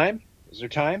there time? Is there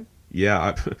time?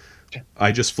 Yeah,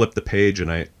 I just flipped the page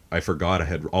and I forgot I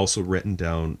had also written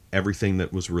down everything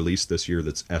that was released this year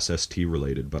that's SST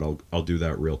related, but I'll do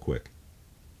that real quick.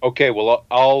 Okay, well,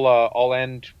 I'll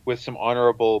end with some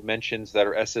honorable mentions that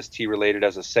are SST related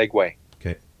as a segue.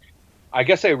 Okay. I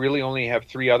guess I really only have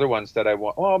three other ones that I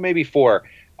want. Well, maybe four.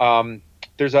 Um,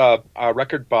 there's a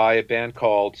record by a band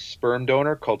called Sperm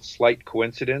Donor called Slight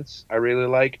Coincidence. I really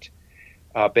liked.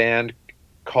 A band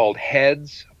called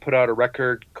Heads put out a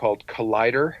record called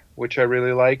Collider, which I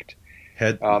really liked.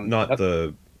 Head Um, not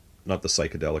the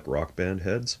psychedelic rock band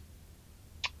Heads.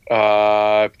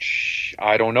 I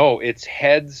don't know. It's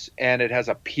Heads, and it has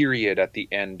a period at the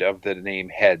end of the name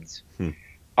Heads. Hmm.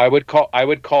 I would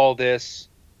call this.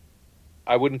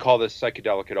 I wouldn't call this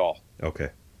psychedelic at all. Okay.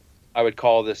 I would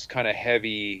call this kind of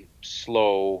heavy,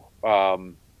 slow,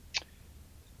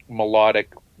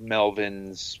 melodic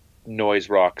Melvin's noise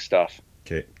rock stuff.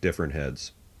 Okay. Different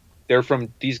Heads.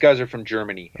 These guys are from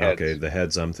Germany. Heads. Okay. The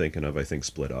Heads I'm thinking of I think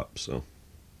split up. So.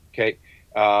 Okay.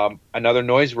 Another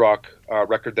noise rock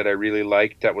record that I really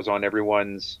liked that was on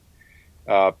everyone's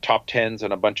top tens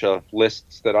and a bunch of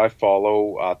lists that I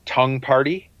follow. Tongue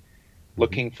Party,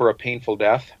 Looking for a Painful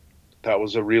Death. That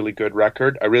was a really good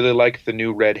record. I really like the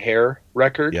new Red Hair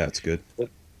record. Yeah, it's good.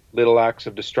 Little Acts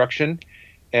of Destruction.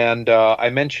 And I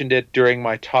mentioned it during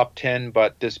my top 10,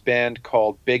 but this band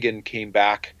called Biggin came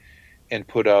back and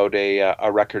put out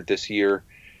a record this year.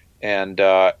 And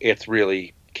it's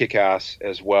really kick-ass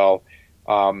as well.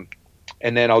 And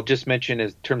then I'll just mention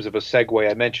in terms of a segue,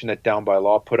 I mentioned that Down by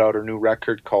Law put out a new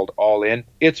record called All In.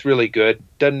 It's really good.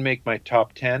 Doesn't make my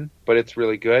top 10, but it's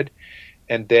really good.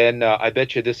 And then I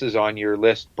bet you this is on your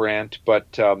list, Brant, but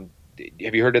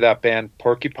have you heard of that band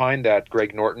Porcupine that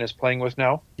Greg Norton is playing with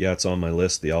now? Yeah, it's on my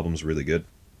list. The album's really good.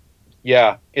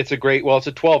 Yeah, it's a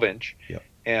 12-inch. Yeah.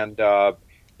 And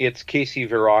it's Casey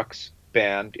Verrock's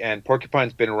band, and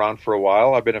Porcupine's been around for a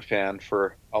while. I've been a fan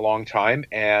for a long time,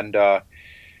 and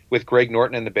with Greg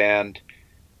Norton in the band,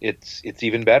 it's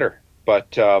even better.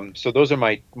 But so those are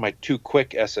my two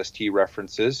quick SST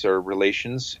references or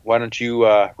relations. Why don't you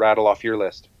rattle off your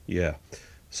list? Yeah.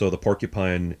 So the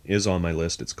Porcupine is on my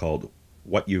list. It's called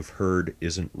What You've Heard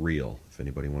Isn't Real, if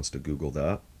anybody wants to Google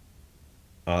that.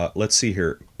 Let's see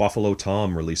here. Buffalo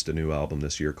Tom released a new album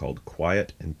this year called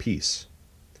Quiet and Peace.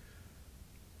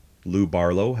 Lou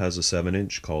Barlow has a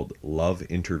 7-inch called Love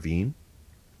Intervene.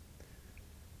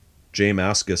 Jay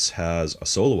Mascis has a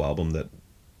solo album that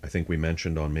I think we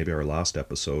mentioned on maybe our last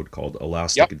episode called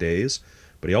Elastic Days.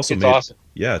 But he also It's awesome.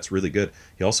 Yeah, it's really good.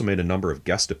 He also made a number of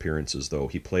guest appearances, though.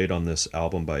 He played on this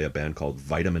album by a band called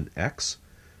Vitamin X.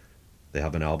 They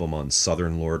have an album on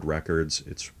Southern Lord Records.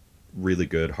 It's really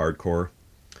good, hardcore.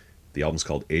 The album's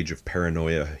called Age of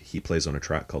Paranoia. He plays on a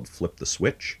track called Flip the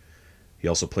Switch. He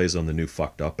also plays on the new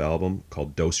Fucked Up album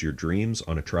called Dose Your Dreams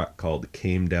on a track called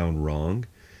Came Down Wrong.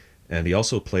 And he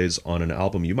also plays on an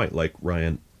album you might like,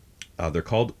 Ryan. They're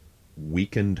called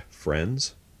Weekend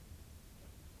Friends.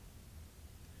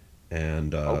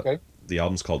 And the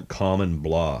album's called Common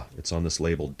Blah. It's on this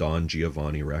label Don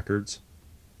Giovanni Records.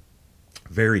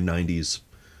 Very 90s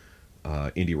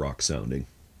indie rock sounding,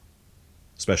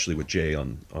 especially with Jay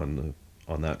on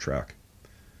that track.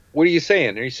 What are you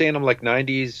saying? Are you saying I'm like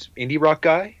 90s indie rock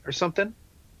guy or something?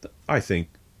 I think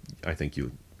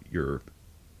you're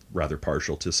rather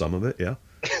partial to some of it, yeah.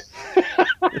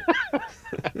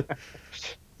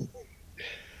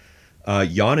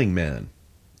 Yawning Man.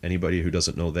 Anybody who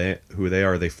doesn't know who they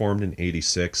are, they formed in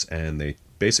 '86 and they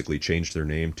basically changed their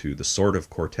name to the Sort of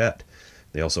Quartet.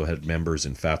 They also had members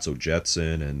in Fatso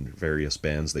Jetson and various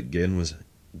bands that Gin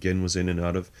was in and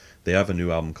out of. They have a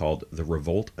new album called The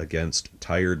Revolt Against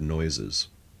Tired Noises.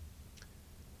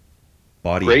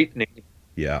 Great name.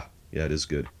 Yeah, it is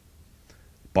good.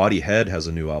 Body Head has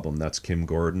a new album. That's Kim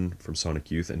Gordon from Sonic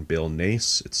Youth and Bill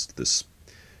Nace. It's this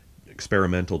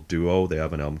experimental duo. They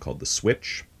have an album called The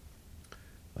Switch.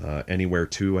 Anywhere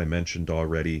 2, I mentioned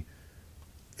already.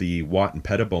 The Watt and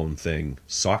Pettibone thing,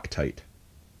 Sock Tight.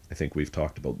 I think we've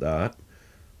talked about that.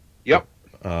 Yep.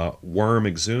 Worm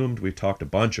Exhumed, we've talked a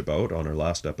bunch about on our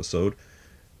last episode.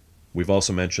 We've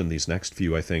also mentioned these next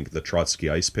few, I think. The Trotsky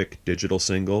Ice Pick digital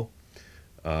single.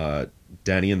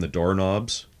 Danny and the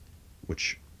Doorknobs,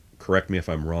 which, correct me if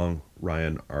I'm wrong,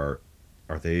 Ryan, are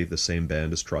they the same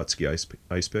band as Trotsky Ice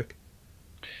Pick?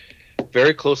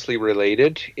 Very closely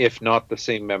related, if not the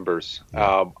same members.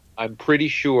 I'm pretty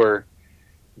sure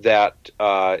that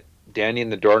Danny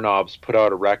and the Doorknobs put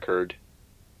out a record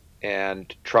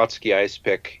and Trotsky Ice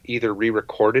Pick either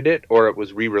re-recorded it or it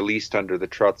was re-released under the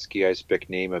Trotsky Ice Pick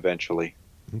name eventually.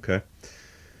 Okay.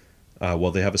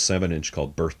 Well, they have a 7-inch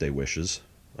called Birthday Wishes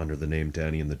under the name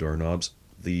Danny and the Doorknobs.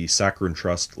 the Saccharine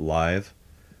Trust Live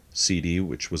CD,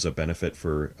 which was a benefit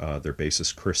for their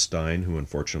bassist Chris Stein, who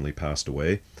unfortunately passed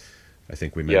away. I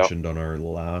think we Yeah. mentioned on our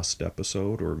last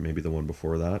episode, or maybe the one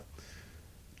before that.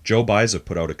 Joe Biza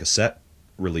put out a cassette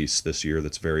release this year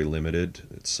that's very limited.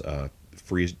 It's a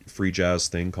free jazz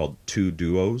thing called Two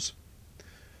Duos.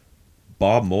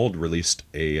 Bob Mould released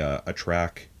a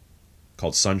track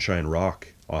called Sunshine Rock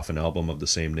off an album of the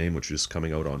same name, which is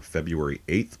coming out on February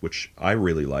 8th, which I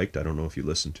really liked. I don't know if you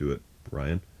listened to it,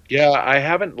 Ryan. Yeah, I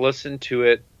haven't listened to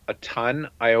it a ton.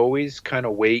 I always kind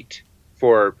of wait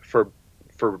for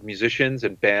musicians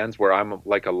and bands where I'm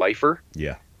like a lifer.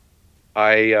 Yeah.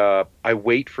 I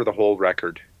wait for the whole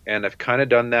record, and I've kind of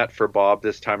done that for Bob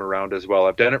this time around as well.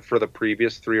 I've done it for the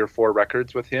previous 3 or 4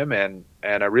 records with him, and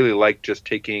I really like just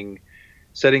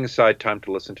setting aside time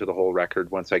to listen to the whole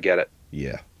record once I get it.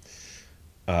 Yeah.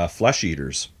 Flesh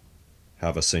Eaters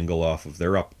have a single off of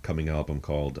their upcoming album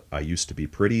called I Used to Be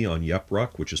Pretty on Yup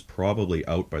Ruck, which is probably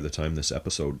out by the time this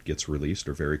episode gets released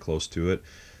or very close to it.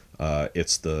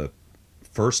 It's the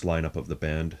first lineup of the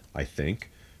band, I think.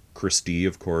 Chris D,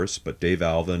 of course, but Dave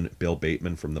Alvin, Bill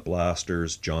Bateman from the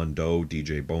Blasters, John Doe,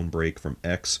 DJ Bonebreak from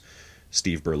X,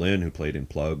 Steve Berlin, who played in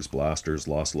Plugs, Blasters,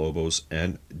 Los Lobos,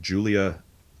 and Julie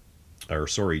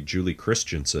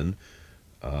Christensen,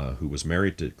 who was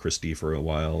married to Chris D for a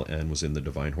while and was in the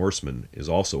Divine Horsemen, is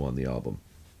also on the album.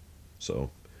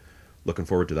 So, looking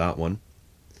forward to that one.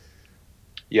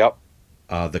 Yep.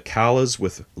 The Callas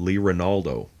with Lee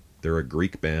Ronaldo. They're a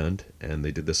Greek band, and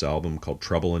they did this album called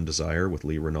Trouble and Desire with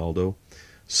Lee Ronaldo.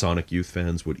 Sonic Youth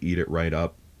fans would eat it right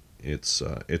up. It's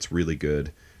really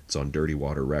good. It's on Dirty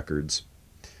Water Records.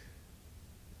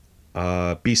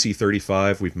 BC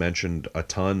 35, we've mentioned a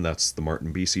ton. That's the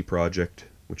Martin BC project,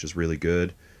 which is really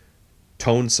good.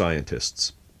 Tone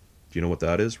Scientists. Do you know what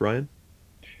that is, Ryan?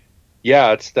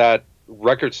 Yeah, it's that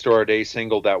Record Store Day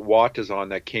single that Watt is on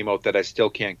that came out that I still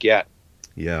can't get.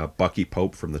 Yeah, Bucky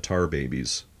Pope from the Tar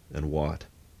Babies and Watt.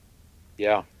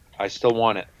 Yeah, I still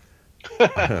want it.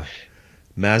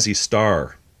 Mazzy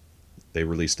Star. They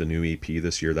released a new EP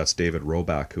this year. That's David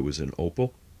Roback, who was in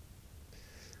Opal.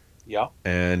 Yeah.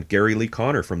 And Gary Lee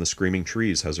Conner from the Screaming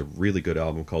Trees has a really good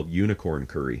album called Unicorn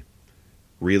Curry.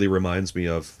 Really reminds me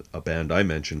of a band I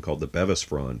mentioned called the Bevis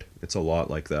Frond. It's a lot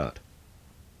like that.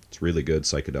 It's really good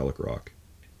psychedelic rock.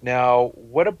 Now,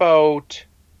 what about...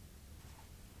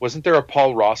 Wasn't there a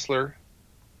Paul Roessler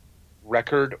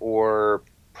record or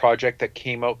project that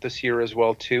came out this year as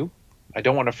well too? I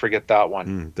don't want to forget that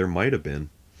one. There might have been.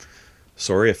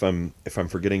 Sorry if I'm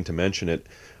forgetting to mention it.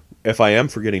 If I am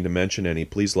forgetting to mention any,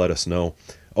 please let us know.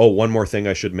 Oh, one more thing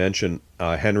I should mention.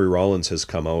 Henry Rollins has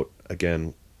come out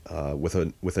again with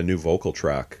a new vocal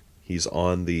track. He's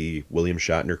on the William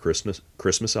Shatner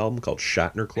Christmas album called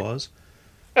Shatner Claus.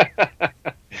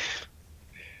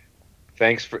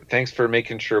 Thanks for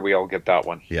making sure we all get that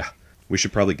one. Yeah, we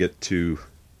should probably get to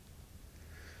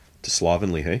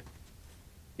Slovenly, hey?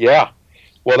 Yeah.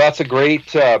 Well, that's a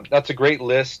great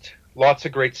list. Lots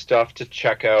of great stuff to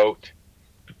check out.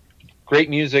 Great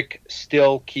music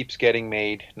still keeps getting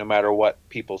made, no matter what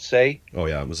people say. Oh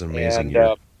yeah, it was an amazing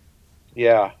year.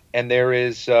 Yeah, and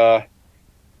there's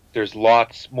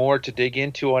lots more to dig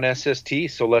into on SST.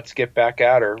 So let's get back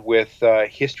at her with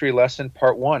History Lesson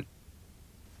Part 1.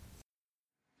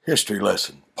 History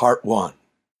Lesson Part 1.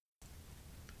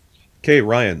 Okay,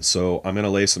 Ryan, so I'm going to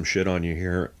lay some shit on you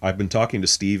here. I've been talking to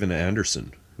Steven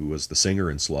Anderson, who was the singer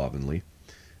in Slovenly,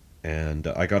 and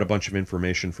I got a bunch of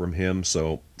information from him,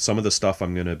 so some of the stuff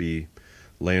I'm going to be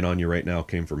laying on you right now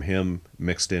came from him,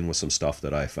 mixed in with some stuff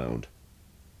that I found.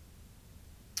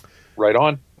 Right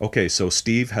on. Okay, so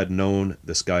Steve had known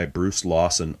this guy Bruce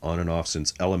Lawson on and off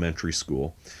since elementary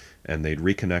school, and they'd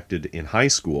reconnected in high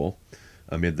school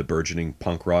amid the burgeoning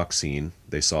punk rock scene.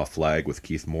 They saw Flag with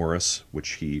Keith Morris,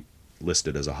 which he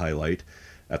listed as a highlight,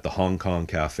 at the Hong Kong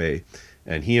Cafe,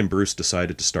 and he and Bruce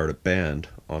decided to start a band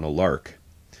on a lark.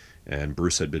 And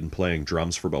Bruce had been playing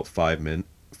drums for about 5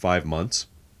 months,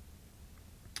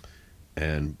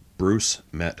 and Bruce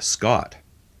met Scott.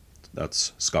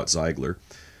 That's Scott Zeigler,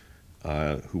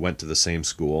 who went to the same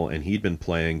school, and he'd been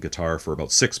playing guitar for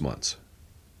about 6 months.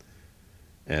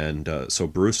 And so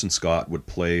Bruce and Scott would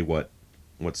play what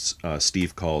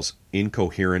Steve calls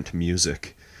incoherent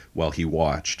music while he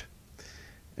watched.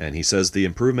 And he says the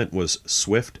improvement was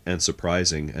swift and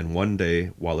surprising, and one day,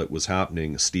 while it was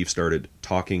happening, Steve started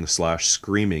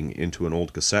talking/screaming into an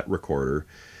old cassette recorder,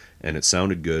 and it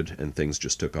sounded good, and things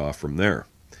just took off from there.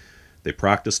 They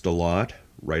practiced a lot,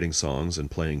 writing songs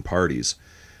and playing parties.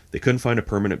 They couldn't find a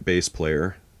permanent bass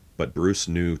player, but Bruce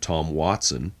knew Tom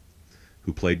Watson,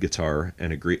 who played guitar,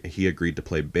 and he agreed to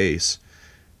play bass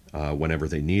whenever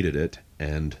they needed it.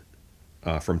 And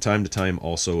from time to time,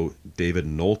 also David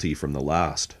Nolte from The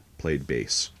Last played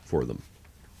bass for them.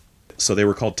 So they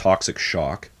were called Toxic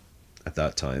Shock at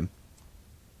that time.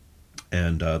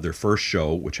 And their first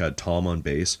show, which had Tom on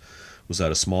bass, was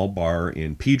at a small bar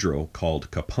in Pedro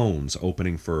called Capone's,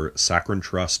 opening for Saccharine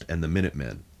Trust and the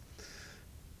Minutemen.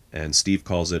 And Steve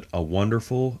calls it a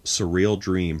wonderful, surreal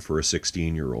dream for a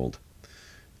 16-year-old.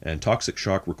 And Toxic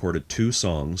Shock recorded 2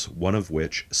 songs, one of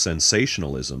which,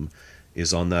 Sensationalism,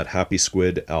 is on that Happy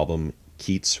Squid album,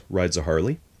 Keats Rides a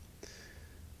Harley.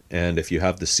 And if you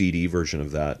have the CD version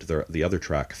of that, the other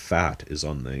track, Fat, is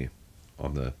on the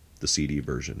CD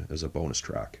version as a bonus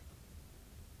track.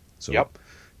 So Yep.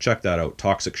 Check that out.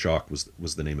 Toxic Shock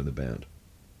was the name of the band.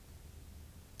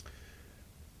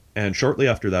 And shortly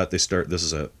after that, this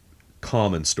is a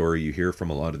common story you hear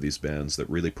from a lot of these bands that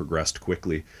really progressed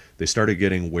quickly. They started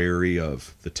getting wary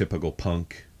of the typical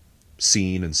punk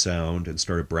scene and sound and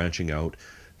started branching out.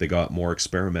 They got more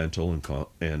experimental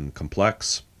and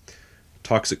complex.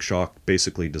 Toxic Shock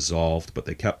basically dissolved, but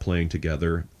they kept playing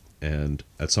together, and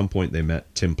at some point they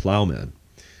met Tim Plowman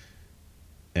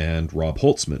and Rob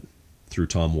Holtzman through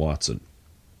Tom Watson.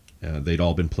 They'd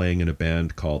all been playing in a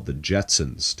band called the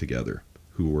Jetsons together,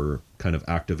 who were kind of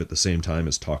active at the same time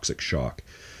as Toxic Shock.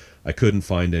 I couldn't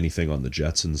find anything on the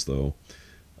Jetsons, though.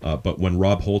 But when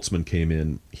Rob Holtzman came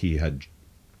in, he had,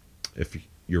 if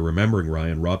you're remembering,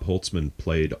 Ryan, Rob Holtzman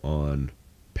played on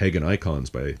Pagan Icons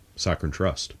by Saccharine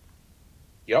Trust.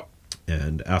 Yep.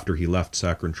 And after he left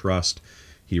Saccharine Trust,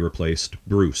 he replaced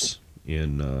Bruce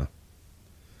in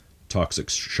Toxic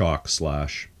Shock /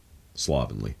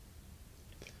 Slovenly.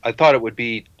 I thought it would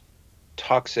be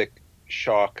Toxic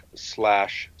Shock /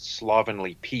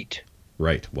 Slovenly Pete.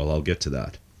 Right. Well, I'll get to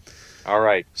that. All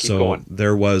right. Keep going.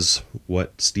 There was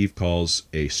what Steve calls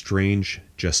a strange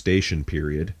gestation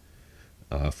period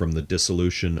from the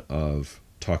dissolution of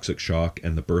Toxic Shock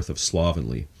and the birth of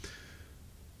Slovenly.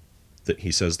 That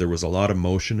he says there was a lot of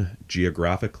motion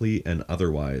geographically and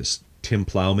otherwise. Tim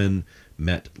Plowman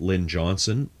met Lynn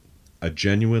Johnson, a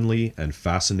genuinely and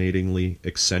fascinatingly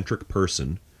eccentric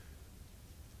person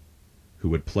who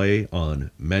would play on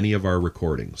many of our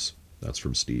recordings. That's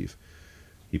from Steve.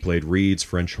 He played reeds,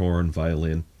 French horn,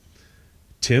 violin.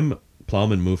 Tim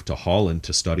Plowman moved to Holland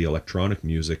to study electronic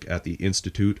music at the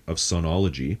Institute of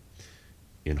Sonology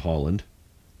in Holland.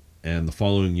 And the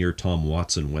following year, Tom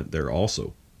Watson went there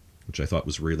also, which I thought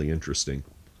was really interesting.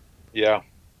 Yeah.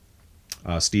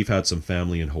 Steve had some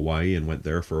family in Hawaii and went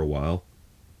there for a while.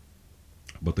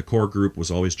 But the core group was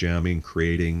always jamming,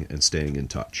 creating, and staying in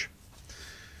touch.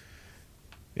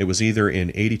 It was either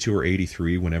in 82 or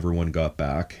 83 when everyone got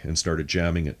back and started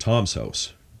jamming at Tom's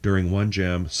house. During one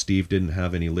jam, Steve didn't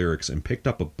have any lyrics and picked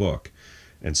up a book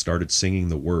and started singing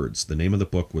the words. The name of the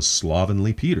book was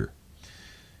Slovenly Peter.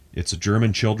 It's a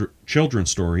German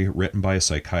children's story written by a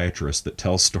psychiatrist that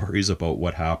tells stories about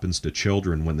what happens to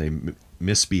children when they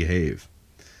misbehave.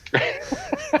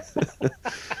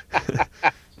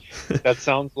 That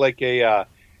sounds like a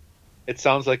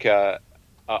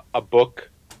book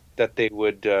that they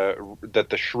would that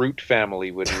the Schrute family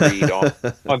would read on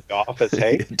The Office.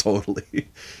 Hey, Totally.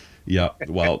 Yeah.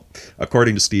 Well,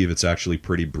 according to Steve, it's actually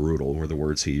pretty brutal, were the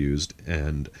words he used,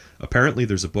 and apparently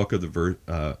there's a book of the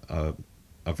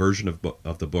a version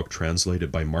of the book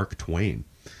translated by Mark Twain.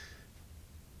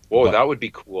 Whoa, that would be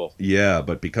cool. Yeah,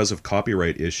 but because of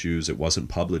copyright issues, it wasn't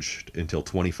published until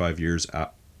 25 years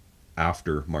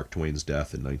after Mark Twain's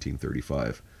death in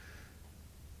 1935.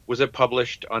 Was it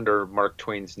published under Mark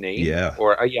Twain's name? Yeah.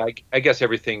 Or I guess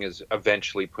everything is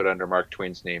eventually put under Mark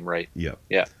Twain's name, right? Yeah.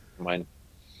 Yeah. Mine.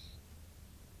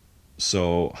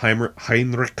 So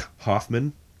Heinrich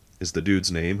Hoffmann is the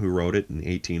dude's name who wrote it in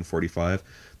 1845.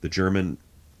 The German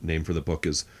name for the book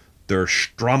is Der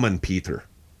Strommenpeter.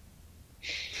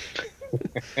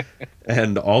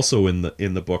 And also in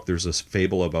the book, there's this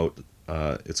fable about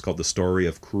it's called The Story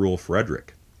of Cruel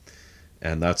Frederick,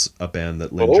 and that's a band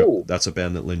that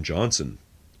Lynn Johnson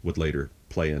would later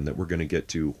play in that we're going to get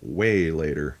to way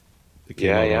later. It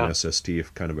came out on SST,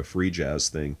 kind of a free jazz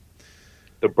thing.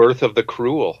 The Birth of the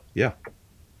Cruel. Yeah.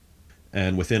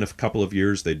 And within a couple of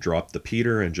years, they dropped the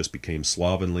Peter and just became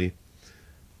Slovenly.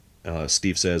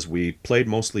 Steve says, we played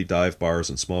mostly dive bars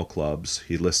and small clubs.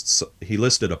 He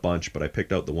listed a bunch, but I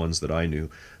picked out the ones that I knew.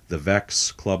 The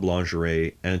Vex, Club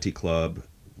Lingerie, Anti-Club,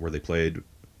 where they played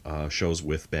shows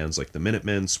with bands like the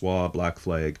Minutemen, SWA, Black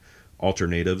Flag,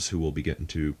 Alternatives, who we'll be getting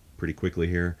to pretty quickly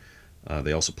here.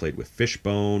 They also played with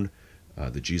Fishbone,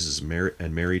 the Jesus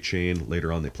and Mary Chain.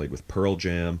 Later on, they played with Pearl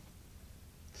Jam.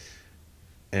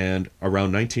 And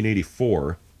around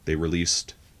 1984, they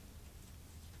released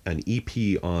an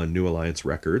EP on New Alliance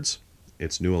Records.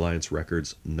 It's New Alliance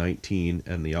Records 19,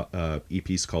 and the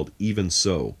EP's called Even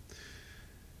So.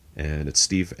 And it's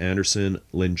Steve Anderson,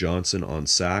 Lynn Johnson on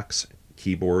sax,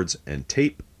 keyboards, and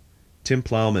tape. Tim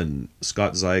Plowman,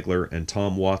 Scott Ziegler, and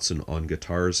Tom Watson on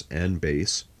guitars and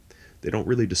bass. They don't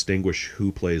really distinguish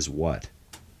who plays what.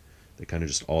 They kind of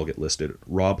just all get listed.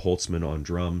 Rob Holtzman on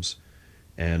drums.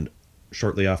 And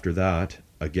shortly after that,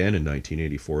 again in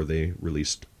 1984, they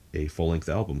released a full-length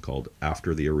album called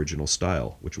After the Original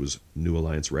Style, which was New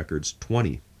Alliance Records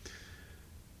 20.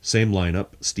 Same lineup.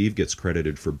 Steve gets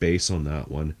credited for bass on that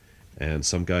one, and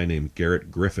some guy named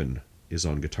Garrett Griffin is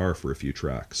on guitar for a few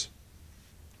tracks.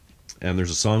 And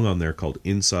there's a song on there called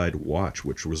Inside Watch,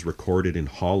 which was recorded in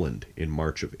Holland in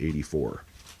March of 84.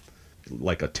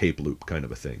 Like a tape loop kind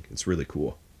of a thing. It's really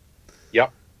cool.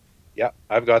 Yep. Yeah,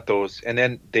 I've got those. And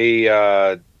then they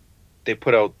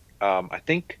put out, I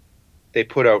think they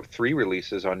put out 3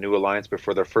 releases on New Alliance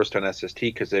before their first on SST,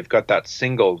 because they've got that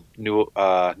single New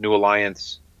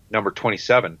Alliance number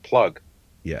 27, Plug.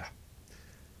 Yeah.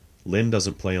 Lynn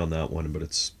doesn't play on that one, but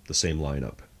it's the same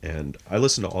lineup. And I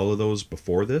listened to all of those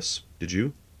before this. Did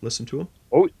you listen to them?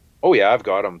 Oh yeah, I've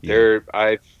got them. Yeah.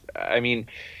 I mean,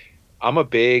 I'm a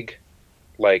big,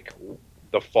 like,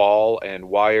 The Fall and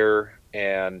Wire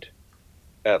and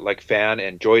like Fan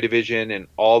and Joy Division and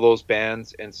all those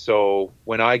bands. And so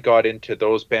when I got into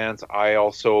those bands, I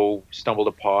also stumbled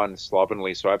upon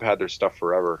Slovenly. So I've had their stuff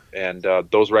forever, and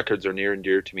those records are near and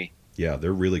dear to me. Yeah,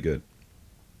 they're really good.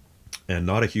 And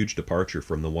not a huge departure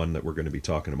from the one that we're going to be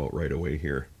talking about right away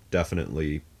here.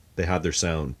 Definitely, they had their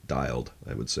sound dialed,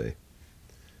 I would say.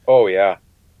 Oh yeah,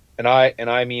 and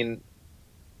I mean,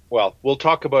 well, we'll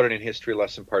talk about it in History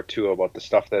Lesson Part 2 about the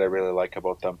stuff that I really like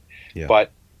about them. Yeah.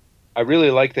 But I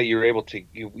really like that you're able to,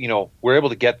 we're able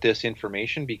to get this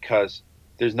information, because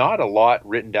there's not a lot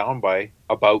written down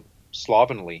about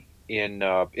Slovenly in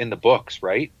the books,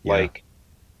 right? Yeah. Like,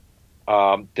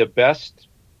 the best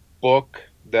book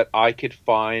that I could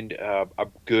find a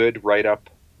good write-up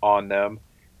on them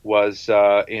was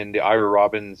in the Ira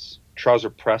Robbins Trouser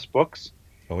Press books.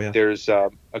 Oh yeah. There's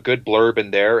a good blurb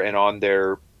in there, and on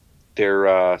their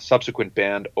subsequent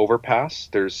band Overpass,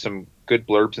 there's some good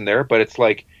blurbs in there, but it's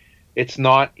like, it's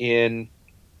not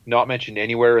mentioned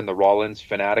anywhere in the Rollins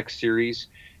Fanatics series.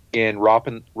 In Rock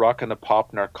and the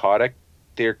Pop Narcotic,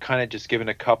 they're kind of just given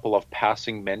a couple of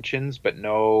passing mentions, but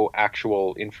no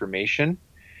actual information.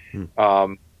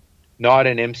 Not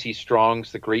in MC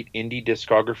Strong's The Great Indie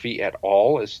Discography at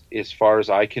all, as far as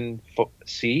I can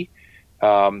see.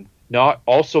 Not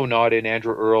in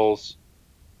Andrew Earle's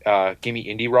Gimme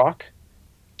Indie Rock.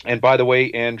 And by the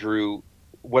way, Andrew,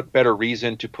 what better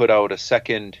reason to put out a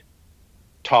second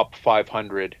top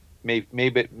 500?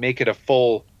 Maybe make it a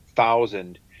full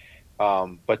 1,000,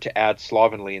 but to add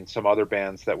Slovenly and some other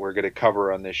bands that we're going to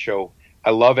cover on this show. I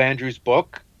love Andrew's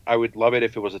book. I would love it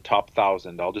if it was a top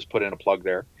 1,000. I'll just put in a plug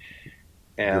there.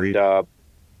 And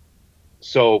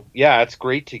so, yeah, it's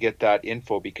great to get that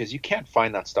info, because you can't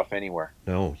find that stuff anywhere.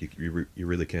 No, you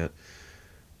really can't.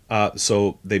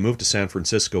 So they moved to San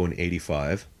Francisco in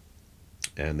 85,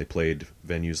 and they played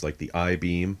venues like the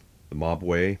I-Beam, the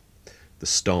Mobway, the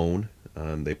Stone.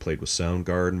 They played with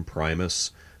Soundgarden,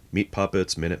 Primus, Meat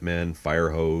Puppets, Minutemen,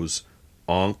 Firehose,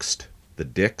 Angst, the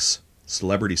Dicks,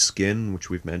 Celebrity Skin, which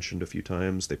we've mentioned a few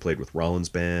times. They played with Rollins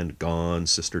Band, Gone,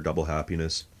 Sister Double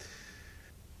Happiness.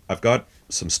 I've got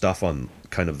some stuff on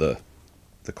kind of the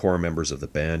core members of the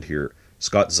band here.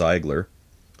 Scott Ziegler,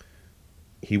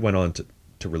 he went on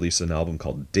to release an album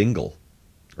called Dingle,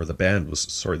 or the band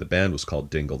was called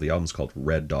Dingle. The album's called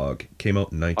Red Dog. Came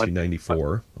out in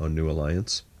 1994 on New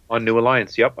Alliance. On New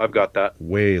Alliance, yep, I've got that.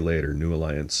 Way later, New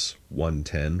Alliance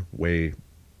 110.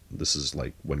 This is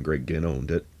like when Greg Ginn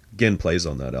owned it. Ginn plays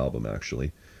on that album,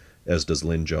 actually, as does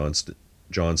Lynn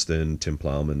Johnston, Tim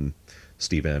Plowman,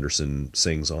 Steve Anderson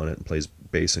sings on it and plays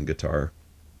bass and guitar.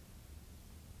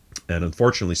 And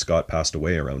unfortunately, Scott passed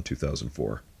away around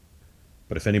 2004.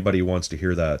 But if anybody wants to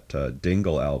hear that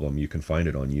Dingle album, you can find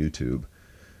it on YouTube.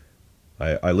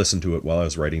 I listened to it while I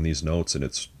was writing these notes, and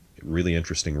it's a really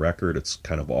interesting record. It's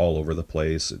kind of all over the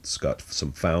place. It's got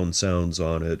some found sounds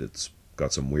on it. It's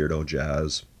got some weirdo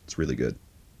jazz. It's really good.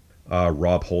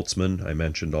 Rob Holtzman, I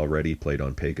mentioned already, played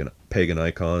on Pagan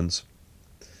Icons.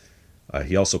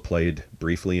 He also played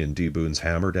briefly in D. Boone's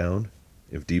Hammer Down.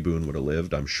 If D. Boone would have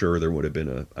lived, I'm sure there would have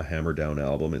been a Hammer Down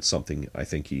album. It's something I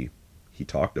think he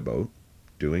talked about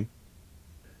doing.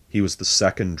 He was the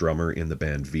second drummer in the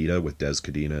band Vita with Des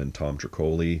Cadena and Tom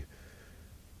Tricoli.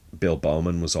 Bill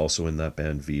Bauman was also in that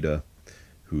band Vita,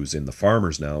 who's in the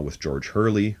Farmers now with George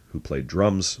Hurley, who played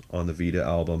drums on the Vita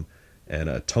album,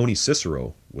 And Tony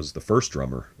Cicero was the first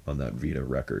drummer on that Vita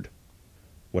record.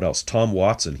 What else? Tom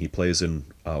Watson, he plays in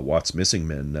Watts Missing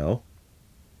Men now.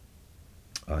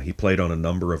 He played on a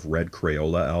number of Red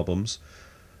Crayola albums,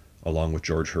 along with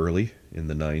George Hurley in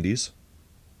the 90s.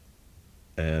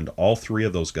 And all three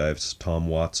of those guys, Tom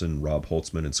Watson, Rob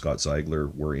Holtzman, and Scott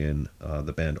Zeigler, were in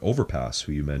the band Overpass,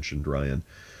 who you mentioned, Ryan.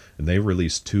 And they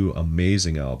released two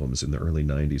amazing albums in the early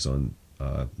 90s on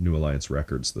New Alliance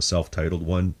Records. The self-titled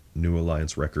one, New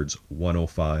Alliance Records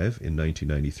 105 in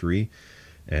 1993,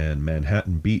 and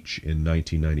Manhattan Beach in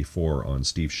 1994 on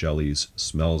Steve Shelley's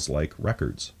Smells Like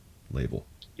Records label.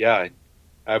 Yeah,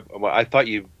 I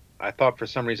thought for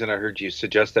some reason I heard you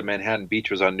suggest that Manhattan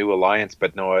Beach was on New Alliance,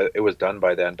 but no, it was done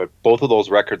by then. But both of those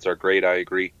records are great. I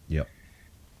agree. Yep.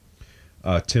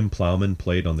 Tim Plowman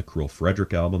played on the Cruel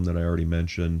Frederick album that I already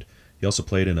mentioned. He also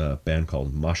played in a band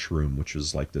called Mushroom, which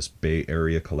is like this Bay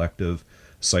Area collective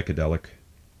psychedelic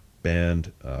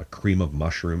band. Cream of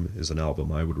Mushroom is an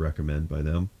album I would recommend by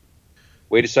them.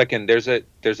 Wait a second. There's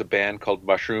a band called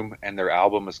Mushroom, and their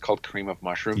album is called Cream of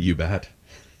Mushroom. You bet.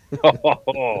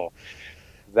 Oh,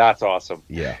 that's awesome.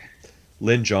 Yeah.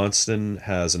 Lynn Johnston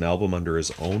has an album under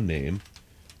his own name.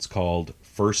 It's called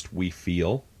First We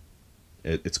Feel.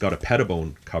 It's got a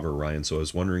Pettibone cover, Ryan, so I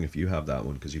was wondering if you have that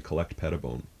one because you collect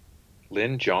Pettibone.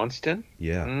 Lynn Johnston?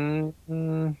 Yeah.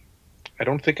 I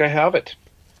don't think I have it.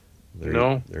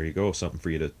 There you go. Something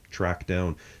for you to track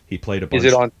down. He played a bunch.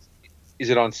 Is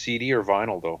it on CD or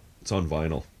vinyl, though? It's on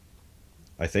vinyl.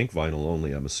 I think vinyl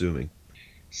only, I'm assuming.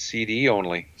 CD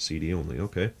only. CD only,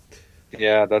 okay.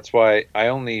 Yeah, that's why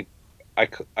I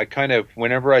kind of,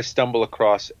 whenever I stumble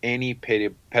across any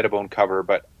Pettibone cover,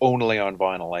 but only on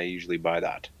vinyl, I usually buy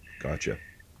that. Gotcha.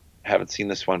 I haven't seen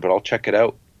this one, but I'll check it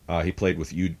out. He played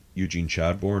with Eugene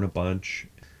Chadbourne a bunch.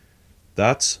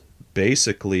 That's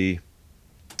basically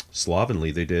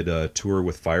Slovenly. They did a tour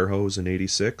with Firehose in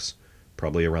 '86,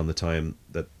 probably around the time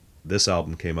that this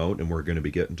album came out, and we're going to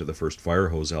be getting to the first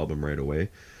Firehose album right away.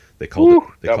 That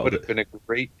would have been a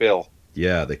great bill.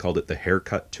 Yeah, they called it the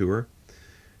Haircut Tour.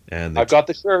 And I've got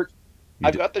the shirt.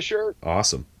 Got the shirt.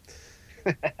 Awesome.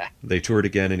 They toured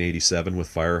again in '87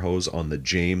 with Firehose on the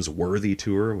James Worthy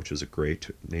Tour, which is a great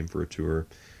name for a tour.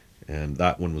 And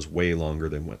that one was way longer.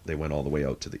 They went all the way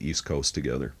out to the East Coast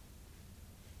together.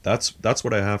 That's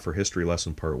what I have for History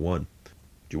Lesson Part 1. Do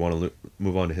you want to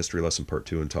move on to History Lesson Part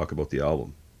 2 and talk about the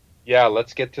album? Yeah,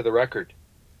 let's get to the record.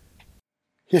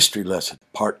 History Lesson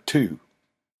Part 2.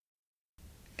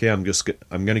 Okay, I'm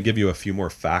going to give you a few more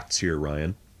facts here,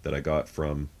 Ryan, that I got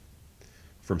from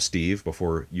Steve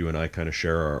before you and I kind of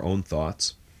share our own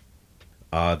thoughts.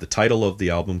 The title of the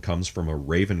album comes from a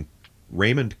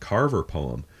Raymond Carver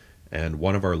poem, and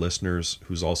one of our listeners,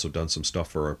 who's also done some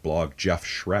stuff for our blog, Jeff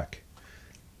Schreck,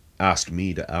 asked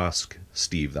me to ask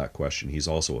Steve that question. He's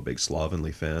also a big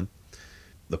Slovenly fan.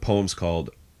 The poem's called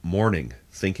Morning,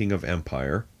 Thinking of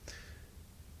Empire,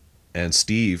 and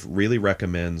Steve really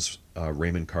recommends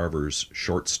Raymond Carver's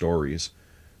short stories.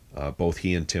 Both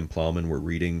he and Tim Plowman were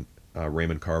reading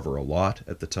Raymond Carver a lot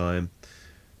at the time.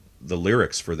 The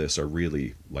lyrics for this are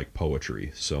really like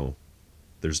poetry, so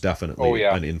there's definitely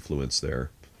an influence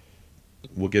there.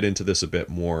 We'll get into this a bit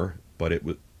more, but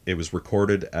it was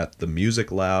recorded at the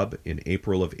Music Lab in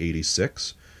April of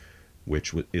 '86,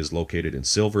 which is located in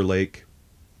Silver Lake.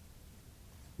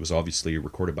 It was obviously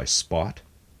recorded by Spot.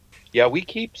 Yeah, we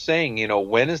keep saying,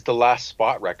 when is the last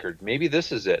Spot record? Maybe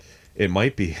this is it. It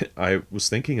might be. I was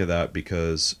thinking of that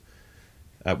because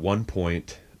at one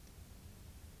point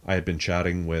I had been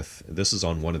chatting with, this is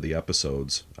on one of the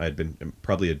episodes, I had been,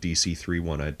 probably a DC3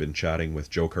 one, I had been chatting with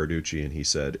Joe Carducci, and he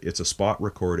said, it's a Spot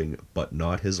recording, but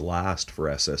not his last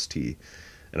for SST.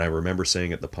 And I remember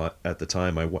saying at the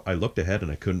time, I looked ahead and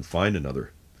I couldn't find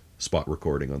another Spot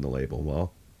recording on the label.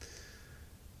 Well,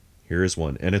 here is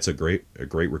one, and it's a great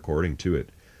recording to it.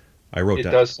 It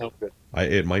does sound good.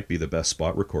 It might be the best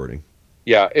Spot recording.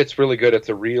 Yeah, it's really good. It's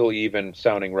a real even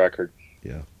sounding record.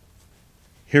 Yeah.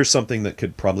 Here's something that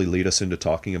could probably lead us into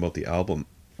talking about the album,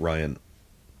 Ryan.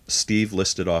 Steve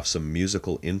listed off some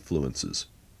musical influences.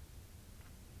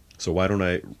 So why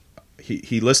don't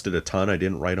he listed a ton. I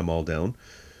didn't write them all down,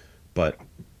 but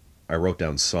I wrote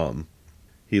down some.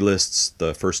 He lists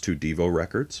the first 2 Devo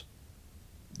records,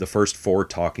 the first 4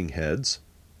 Talking Heads,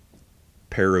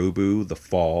 Perubu, The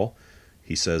Fall.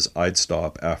 He says, I'd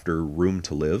stop after Room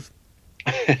to Live.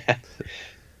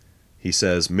 He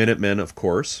says, Minutemen, of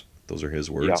course. Those are his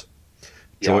words.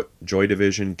 Yeah. Joy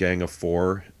Division, Gang of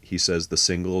 4. He says the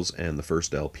singles and the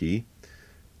first LP.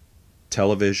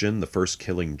 Television, the first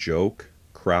Killing Joke.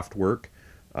 Kraftwerk,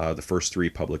 the first 3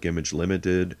 Public Image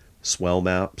Limited. Swell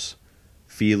Maps.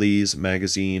 Feelies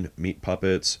Magazine, Meat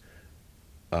Puppets,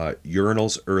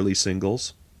 Urinal's early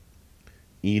singles,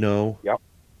 Eno, Yep.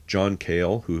 John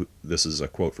Cale, who, this is a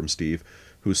quote from Steve,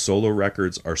 whose solo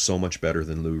records are so much better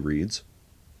than Lou Reed's.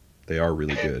 They are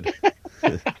really good.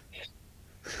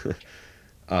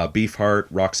 Beefheart,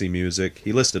 Roxy Music.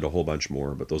 He listed a whole bunch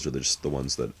more, but those are just the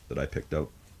ones that I picked out.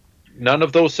 None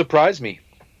of those surprise me.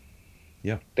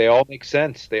 Yeah, They all make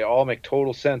sense. They all make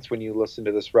total sense when you listen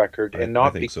to this record, and I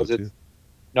not think so because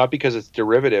too. it's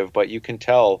derivative, but you can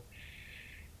tell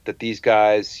that these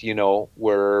guys,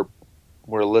 were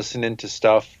listening to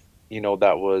stuff,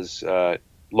 that was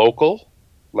local,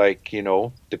 like,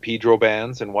 the Pedro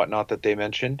bands and whatnot that they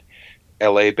mentioned,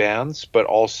 LA bands, but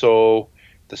also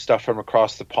the stuff from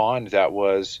across the pond that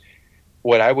was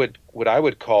what I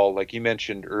would call, like you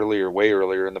mentioned earlier, way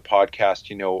earlier in the podcast,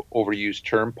 overused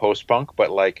term post punk, but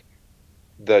like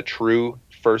the true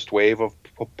first wave of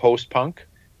post punk,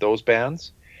 those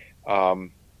bands.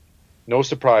 Um, no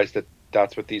surprise that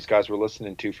that's what these guys were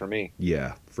listening to for me.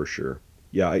 Yeah, for sure.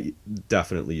 Yeah,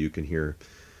 definitely you can hear,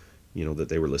 that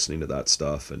they were listening to that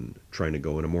stuff and trying to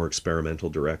go in a more experimental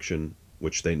direction,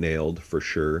 which they nailed for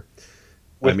sure.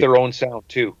 I With mean, their own sound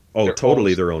too. oh, Their own,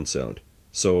 totally their own sound.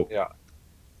 So yeah,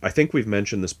 I think we've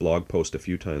mentioned this blog post a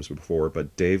few times before,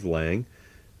 but Dave Lang,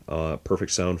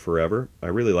 Perfect Sound Forever. I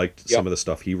really liked some yep, of the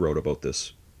stuff he wrote about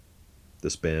this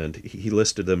band. He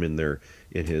listed them in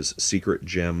his secret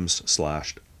gems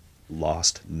slash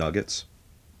lost nuggets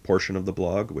portion of the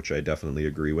blog, which I definitely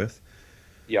agree with.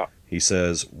 yeah. He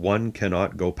says, "One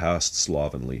cannot go past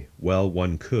Slovenly. Well,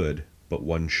 one could, but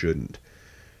one shouldn't.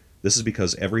 This is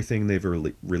because everything they've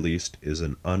released is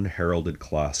an unheralded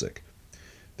classic.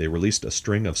 They released a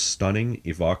string of stunning,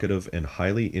 evocative, and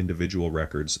highly individual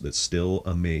records that still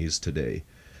amaze today.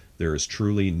 There is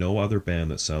truly no other band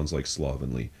that sounds like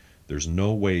Slovenly. There's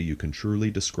no way you can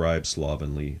truly describe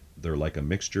Slovenly. They're like a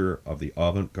mixture of the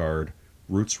avant-garde,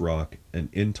 roots rock,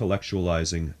 and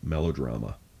intellectualizing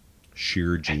melodrama.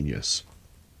 Sheer genius."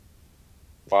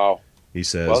 Wow. He Well,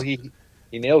 says,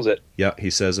 he nails it. yeah, he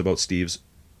says about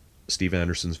Steve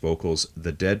Anderson's vocals,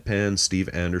 "The deadpan Steve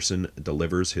Anderson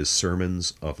delivers his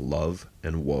sermons of love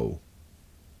and woe."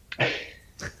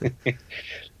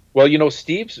 Well,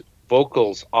 Steve's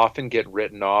vocals often get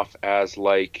written off as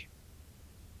like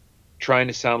trying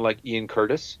to sound like Ian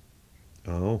Curtis,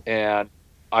 Oh, and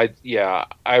I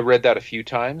read that a few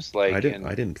times, like, I and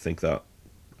didn't think that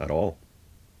at all.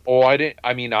 oh, I didn't.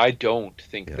 I mean, I don't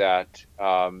think Yeah.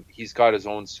 that he's got his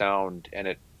own sound, and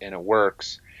it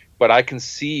works. But I can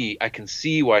see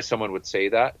why someone would say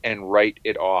that and write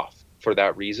it off for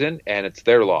that reason, and it's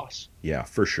their loss. Yeah,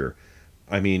 for sure.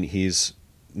 I mean, he's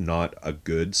not a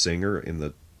good singer in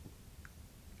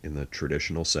the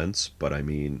traditional sense, but I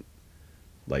mean,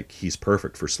 like he's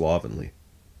perfect for Slovenly.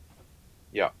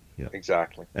 Yeah, Yeah.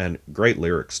 exactly. And great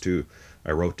lyrics too.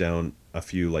 I wrote down a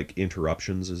few like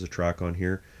interruptions as a track on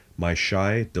here. "My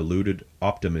shy, deluded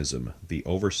optimism, the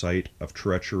oversight of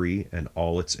treachery and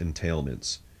all its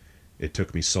entailments. It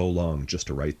took me so long just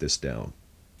to write this down."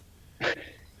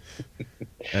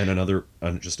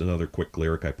 And just another quick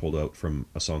lyric I pulled out from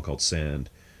a song called Sand.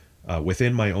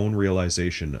 "Within my own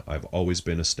realization, I've always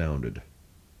been astounded.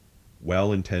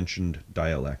 Well-intentioned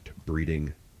dialect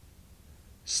breeding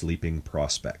sleeping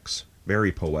prospects."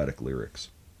 Very poetic lyrics.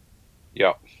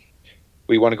 Yeah.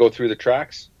 We want to go through the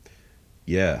tracks.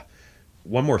 Yeah.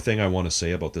 One more thing I want to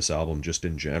say about this album, just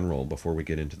in general, before we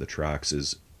get into the tracks,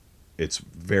 is it's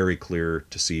very clear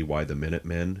to see why the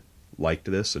Minutemen liked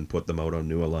this and put them out on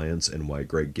New Alliance, and why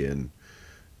Greg Ginn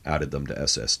added them to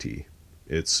SST.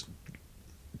 It's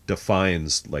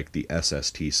defines like the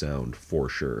SST sound for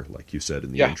sure, like you said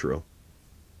in the Yeah. intro.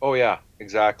 Oh yeah,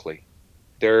 exactly.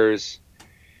 There's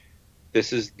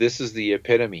this is the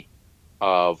epitome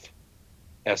of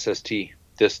SST.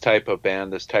 This type of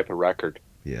band, this type of record.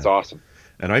 It's Yeah. awesome.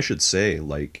 And I should say,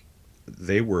 like,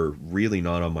 they were really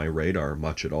not on my radar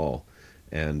much at all.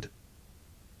 And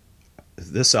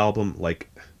this album, like,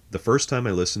 the first time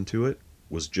I listened to it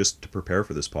was just to prepare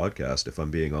for this podcast, if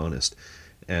I'm being honest.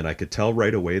 And I could tell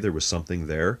right away there was something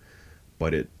there,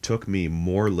 but it took me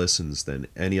more listens than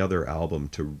any other album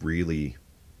to really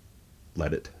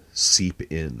let it seep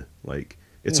in. Like,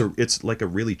 Hmm. it's like a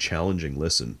really challenging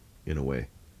listen in a way.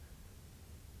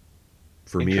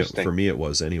 For Interesting. me it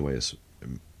was anyways.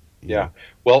 You Yeah. know.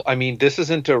 Well, I mean, this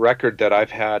isn't a record that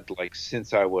I've had like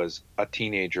since I was a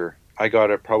teenager. I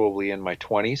got it probably in my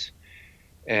 20s.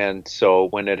 And so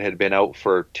when it had been out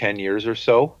for 10 years or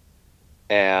so,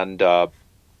 and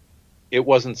it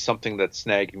wasn't something that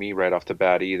snagged me right off the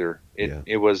bat either. It Yeah.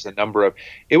 it was a number of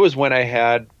it was when I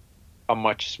had a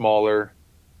much smaller,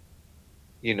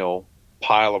 you know,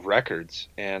 pile of records.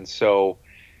 And so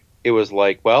it was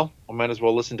like, well, I might as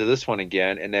well listen to this one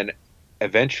again. And then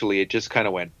eventually it just kind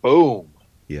of went boom,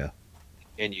 Yeah.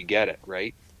 and you get it,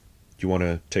 right? Do you want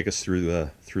to take us through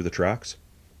the tracks?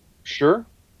 Sure.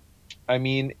 I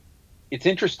mean, it's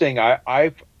interesting.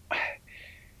 I've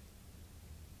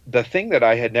the thing that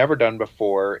I had never done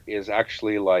before is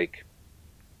actually like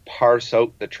parse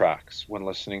out the tracks when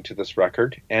listening to this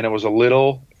record, and it was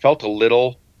felt a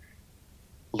little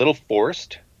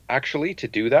forced actually to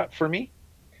do that for me.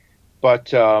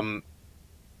 But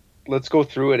let's go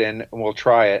through it and we'll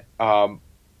try it.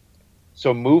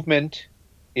 So Movement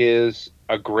is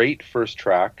a great first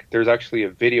track. There's actually a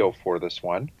video for this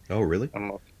one. Oh, really? I don't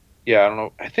know. Yeah, I don't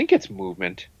know. I think it's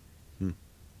Movement, Hmm.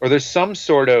 or there's some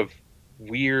sort of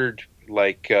weird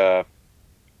like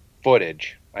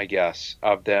footage, I guess,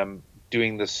 of them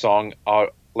doing this song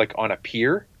like on a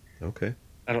pier. Okay.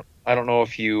 I don't know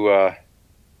if you.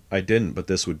 I didn't, but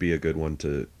this would be a good one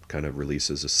to kind of release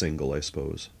as a single, I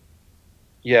suppose.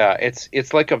 Yeah,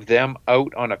 it's like of them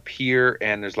out on a pier,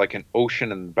 and there's like an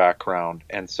ocean in the background,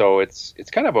 and so it's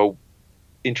kind of a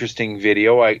interesting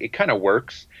video. It kind of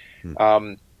works.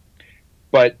 Hmm.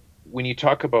 But when you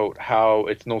talk about how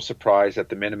it's no surprise that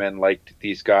the Minutemen liked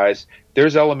these guys,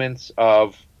 there's elements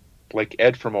of like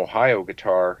Ed from Ohio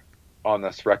guitar on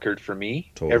this record for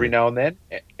me every Totally. now and then,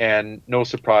 and no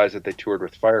surprise that they toured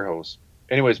with Firehose.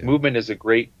 Anyways, Yeah. Movement is a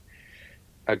great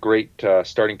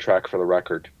starting track for the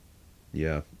record.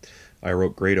 Yeah. I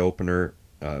wrote great opener.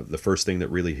 The first thing that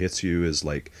really hits you is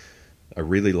like I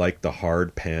really like the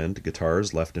hard panned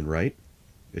guitars left and right.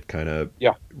 It kind of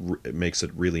Yeah, it makes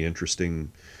it really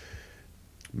interesting.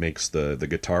 Makes the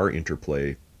guitar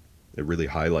interplay. It really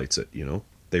highlights it.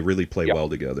 They really play yeah. well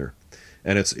together,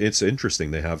 and it's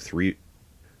interesting. They have three.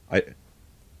 I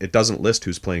It doesn't list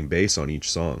who's playing bass on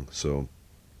each song, so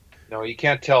No, you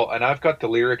can't tell. And I've got the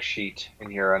lyric sheet in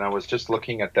here, and I was just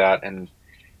looking at that, and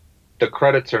the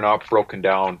credits are not broken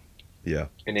down yeah.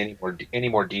 in any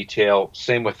more detail.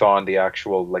 Same with on the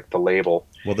actual like the label.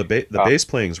 Well, the Uh, bass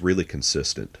playing is really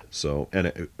consistent. So,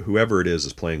 and whoever it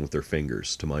is playing with their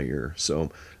fingers to my ear.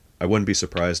 So, I wouldn't be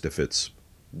surprised if it's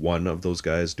one of those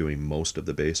guys doing most of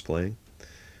the bass playing.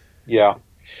 yeah.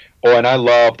 Oh, and I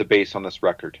love the bass on this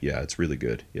record. Yeah, it's really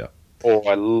good. Yeah, Oh,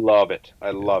 I love it. I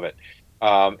yeah, love it.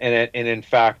 And in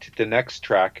fact, the next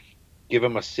track, "Give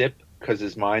Him a Sip" because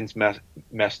his mind's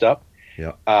messed up.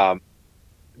 yeah, Um,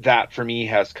 that for me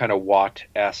has kind of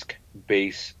Watt-esque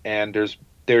bass, and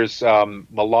there's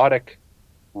melodic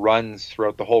runs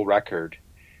throughout the whole record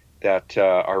that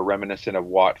are reminiscent of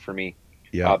Watt for me.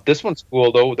 yeah. This one's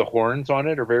cool though. The horns on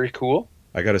it are very cool.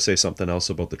 I got to say something else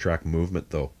about the track Movement,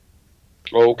 though.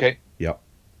 Oh, okay. Yeah,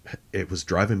 it was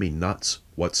driving me nuts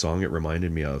what song it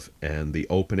reminded me of, and the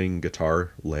opening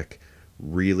guitar lick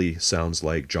really sounds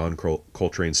like John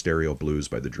Coltrane's Stereo Blues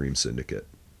by the Dream Syndicate.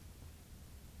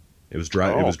 It Oh, was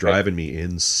okay. driving me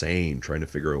insane trying to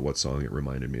figure out what song it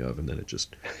reminded me of, and then it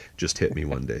just hit me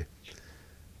one day.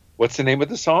 What's the name of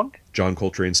the song? John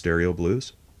Coltrane Stereo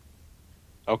Blues.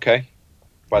 Okay,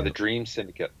 by the Yeah, Dream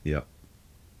Syndicate. yeah.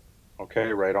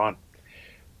 Okay, right on.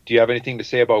 Do you have anything to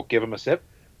say about "Give Him a Sip"?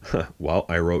 Well,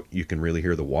 I wrote you can really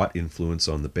hear the Watt influence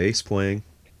on the bass playing.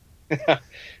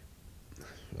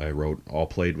 I wrote all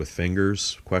played with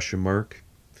fingers question mark.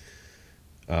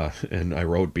 And I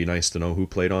wrote be nice to know who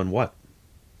played on what.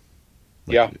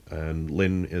 Yeah, And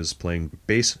Lynn is playing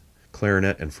bass,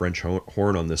 clarinet, and French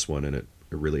horn on this one, and it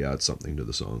really adds something to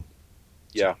the song.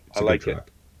 yeah, It's I a good like it.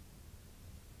 track.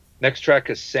 Next track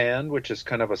is "Sand," which is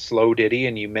kind of a slow ditty,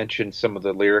 and you mentioned some of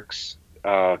the lyrics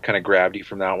kind of grabbed you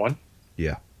from that one.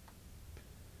 Yeah.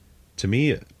 To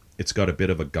me, it's got a bit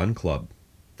of a gun club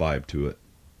vibe to it.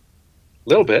 A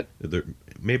little bit. They're,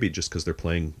 maybe just because they're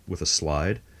playing with a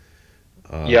slide.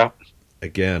 Uh, Yeah.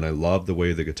 Again, I love the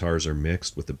way the guitars are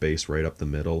mixed with the bass right up the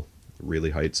middle. It really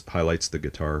highlights the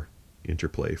guitar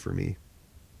interplay for me.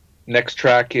 Next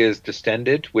track is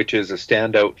 "Distended," which is a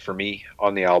standout for me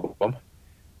on the album.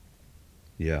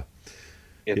 Yeah.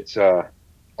 It, It's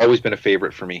always been a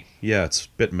favorite for me. yeah, it's a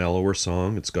bit mellower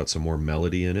song. It's got some more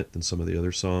melody in it than some of the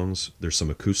other songs. There's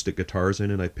some acoustic guitars in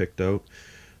it I picked out.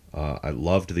 I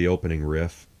loved the opening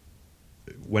riff.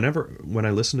 When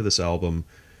I listen to this album,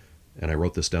 and I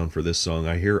wrote this down for this song,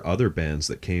 I hear other bands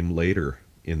that came later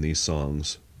in these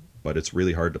songs, but it's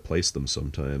really hard to place them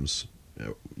sometimes.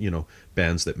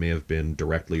 Bands that may have been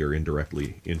directly or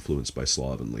indirectly influenced by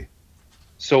Slovenly.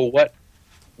 So what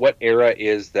era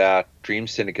is that Dream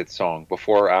Syndicate song?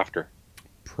 Before or after?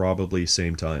 Probably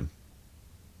same time.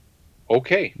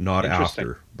 Okay, Not interesting.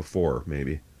 after, before,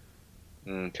 maybe.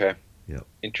 Okay, Yeah.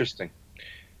 interesting.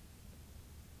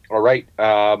 All right.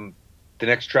 The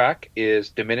next track is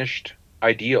Diminished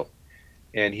Ideal.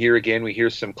 And here again, we hear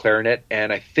some clarinet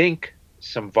and I think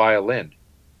some violin.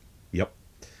 Yep.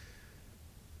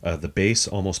 The bass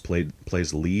almost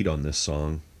plays lead on this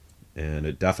song, and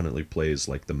it definitely plays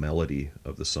like the melody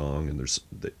of the song. And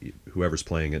whoever's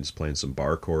playing it is playing some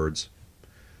bar chords.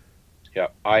 Yeah,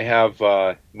 I have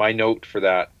my note for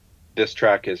that. This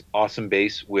track is awesome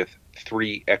bass with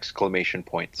 3 exclamation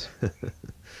points.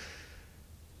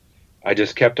 I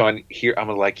just kept on here. I'm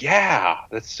like, yeah,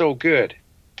 that's so good.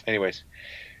 Anyways,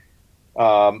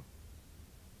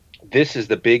 this is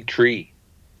the Big Tree.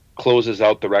 Closes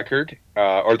out the record,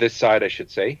 or this side, I should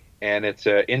say, and it's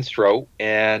an instro,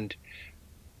 and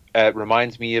it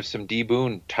reminds me of some D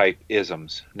Boon type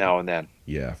isms now and then.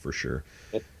 Yeah, for sure.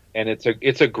 And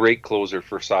it's a great closer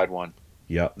for side one.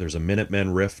 Yeah, there's a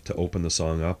Minutemen riff to open the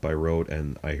song up, I wrote,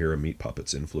 and I hear a Meat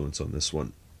Puppets influence on this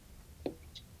one.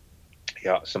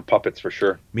 Yeah, some puppets for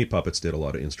sure. Meat Puppets did a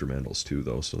lot of instrumentals too,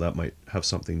 though, so that might have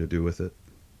something to do with it.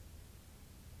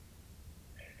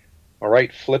 All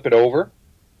right, flip it over.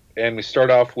 And we start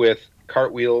off with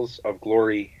Cartwheels of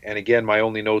Glory. And again, my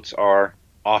only notes are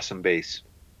awesome bass.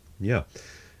 Yeah.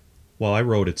 Well, I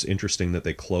wrote it's interesting that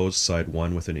they closed side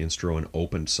 1 with an instro and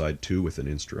opened side 2 with an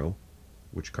instro,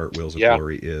 which Cartwheels of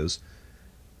Glory is.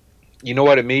 You know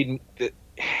what it made?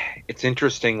 It's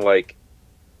interesting, like,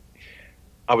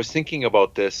 I was thinking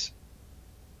about this.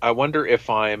 I wonder if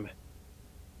I'm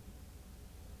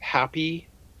happy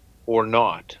or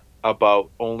not about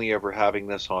only ever having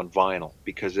this on vinyl,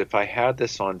 because if I had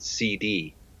this on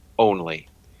CD only,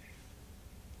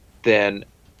 then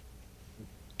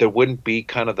there wouldn't be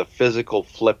kind of the physical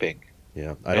flipping.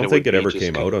 Yeah, I don't think it ever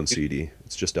came out on CD.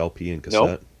 It's just LP and cassette.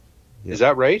 No? Yeah. Is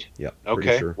that right? Yeah.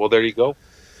 Okay. Sure. Well, there you go.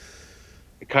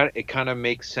 It kind of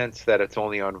makes sense that it's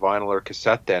only on vinyl or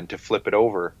cassette then to flip it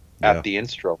over at the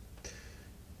instro.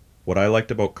 What I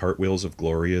liked about Cartwheels of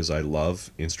Glory is I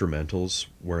love instrumentals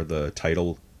where the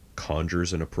title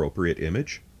conjures an appropriate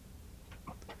image.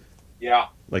 Yeah.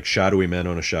 Like Shadowy Men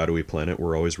on a Shadowy Planet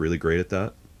were always really great at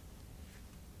that.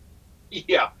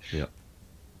 Yeah. Yeah.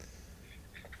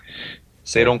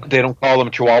 So, they don't call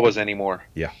them Chihuahuas anymore.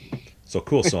 Yeah. So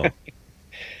cool song.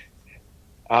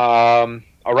 All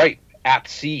right. At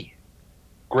Sea.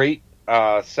 Great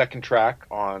second track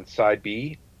on side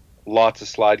B. Lots of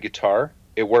slide guitar.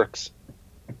 It works.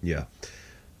 Yeah.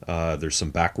 There's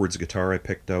some backwards guitar I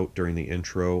picked out during the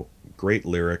intro. Great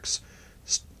lyrics.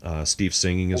 Steve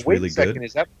singing is really good.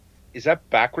 Is that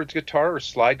backwards guitar or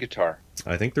slide guitar?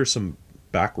 I think there's some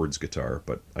backwards guitar,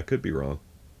 but I could be wrong.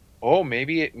 Oh,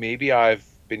 maybe I've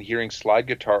been hearing slide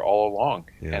guitar all along,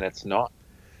 and it's not.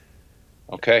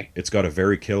 Okay. It's got a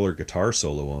very killer guitar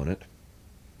solo on it.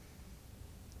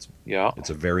 It's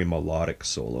a very melodic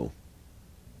solo.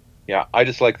 Yeah, I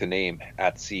just like the name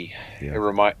At Sea. Yeah.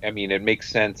 It makes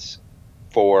sense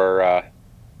for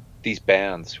these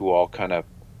bands who all kind of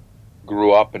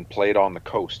grew up and played on the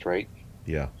coast, right?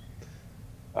 Yeah.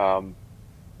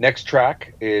 Next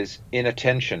track is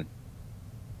Inattention.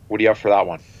 What do you have for that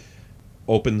one?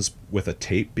 Opens with a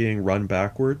tape being run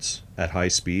backwards at high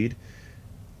speed.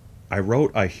 I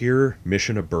wrote, I hear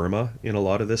Mission of Burma in a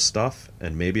lot of this stuff,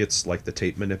 and maybe it's like the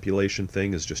tape manipulation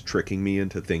thing is just tricking me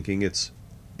into thinking it's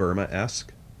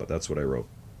Burma-esque, but that's what I wrote.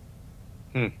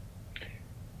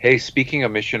 Hey, speaking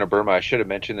of Mission of Burma, I should have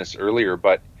mentioned this earlier,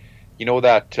 but you know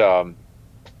that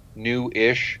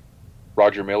new-ish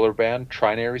Roger Miller band,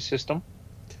 Trinary System?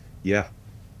 Yeah.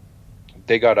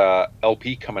 They got a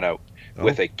LP coming out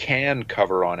with a Can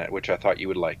cover on it, which I thought you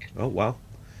would like. Oh, wow.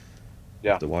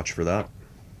 Yeah. Have to watch for that.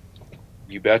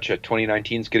 You betcha.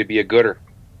 2019 is going to be a gooder.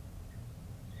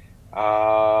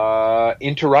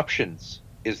 Interruptions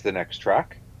is the next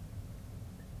track.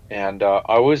 And I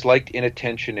always liked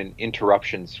Inattention and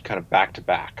Interruptions kind of back to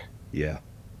back. Yeah.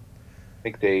 I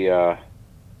think they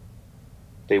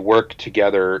work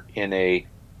together in a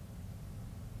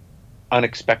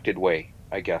unexpected way,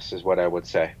 I guess, is what I would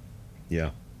say.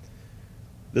 Yeah.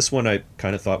 This one I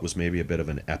kind of thought was maybe a bit of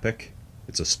an epic.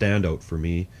 It's a standout for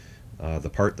me. The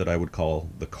part that I would call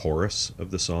the chorus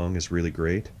of the song is really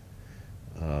great.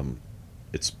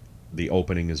 The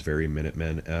opening is very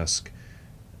Minutemen-esque.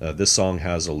 This song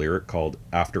has a lyric called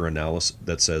 "After Analysis"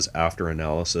 that says "After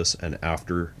analysis and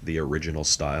after the original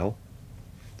style"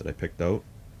 that I picked out,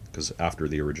 because "After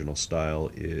the Original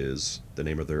Style" is the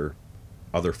name of their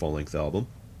other full-length album.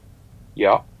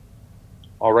 Yeah.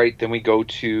 All right, then we go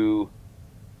to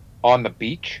 "On the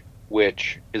Beach,"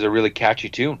 which is a really catchy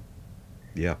tune.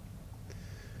 Yeah.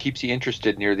 Keeps you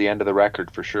interested near the end of the record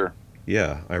for sure.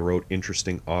 Yeah, I wrote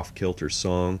interesting off-kilter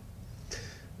song.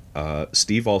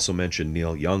 Steve also mentioned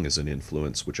Neil Young as an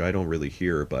influence, which I don't really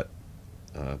hear, but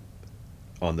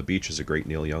On the Beach is a great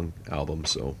Neil Young album,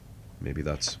 so maybe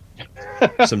that's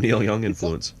some Neil Young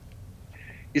influence.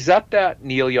 Is that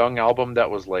Neil Young album that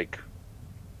was like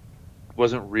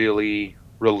wasn't really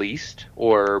released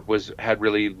or was had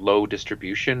really low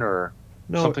distribution or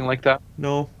No, something like that?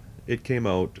 no, it came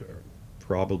out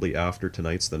probably after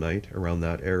Tonight's the Night, around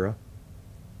that era.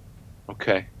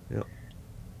 Okay. Yeah.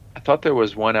 I thought there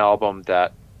was one album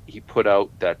that he put out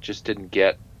that just didn't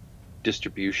get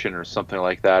distribution or something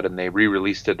like that, and they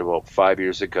re-released it about 5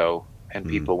 years ago, and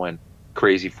people went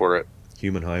crazy for it.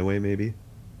 Human Highway, maybe?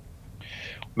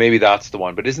 Maybe that's the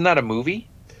one, but isn't that a movie?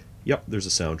 Yep, there's a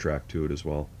soundtrack to it as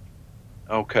well.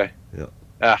 Okay. Yeah.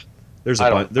 Ah, There's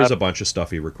a bunch of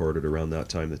stuff he recorded around that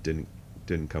time that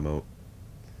didn't come out.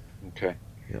 okay.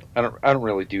 Yeah. I don't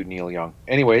really do Neil Young.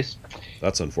 Anyways,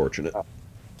 That's unfortunate.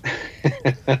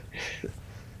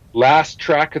 last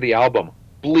track of the album,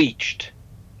 Bleached.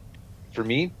 For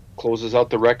me, closes out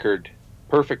the record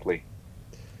perfectly.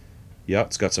 Yeah,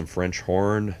 it's got some French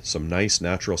horn, some nice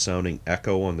natural sounding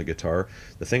echo on the guitar.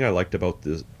 The thing I liked about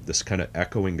this kind of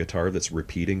echoing guitar that's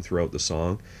repeating throughout the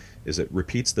song is it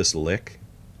repeats this lick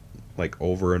like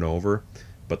over and over,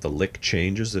 but the lick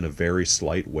changes in a very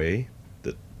slight way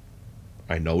that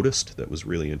I noticed that was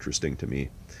really interesting to me.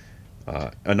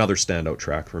 Another standout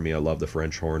track for me. I love the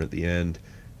French horn at the end,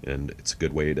 and it's a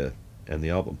good way to end the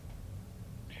album.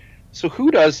 So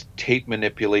who does tape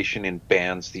manipulation in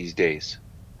bands these days?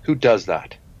 Who does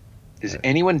that? Does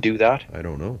anyone do that? I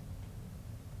don't know.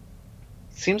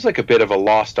 Seems like a bit of a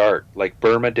lost art. Like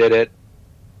Burma did it.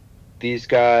 These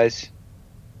guys.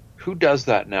 Who does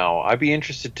that now? I'd be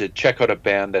interested to check out a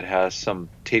band that has some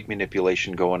tape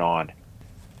manipulation going on.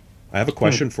 I have a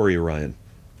question for you, Ryan.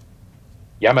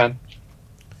 Yeah, man.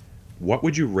 What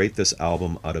would you rate this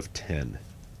album out of 10?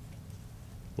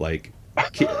 Like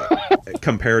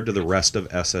compared to the rest of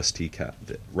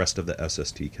the rest of the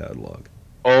SST catalog.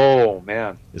 Oh,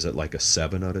 man. Is it like a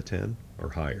 7 out of 10 or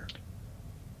higher?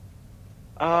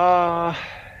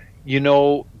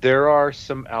 There are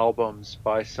some albums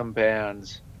by some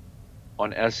bands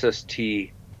on SST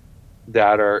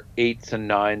that are 8s and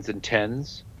 9s and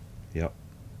 10s. Yep.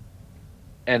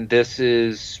 And this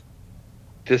is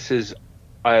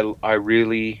I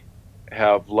really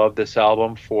have loved this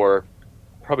album for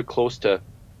probably close to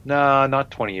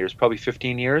not 20 years, probably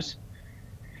 15 years.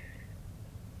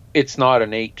 It's not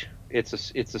an 8. It's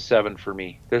a 7 for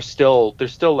me. There's still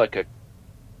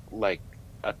like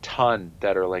a ton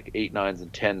that are like 8, 9s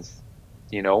and 10s,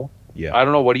 Yeah. I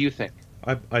don't know, what do you think?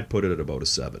 I'd put it at about a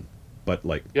 7, but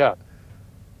like Yeah.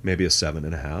 maybe a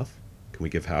 7.5. Can we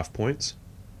give half points?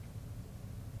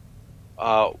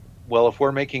 Well, if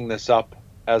we're making this up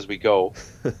as we go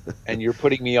and you're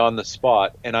putting me on the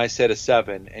spot and I said a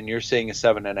 7 and you're saying a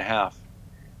 7.5,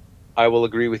 I will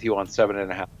agree with you on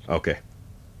 7.5. Okay.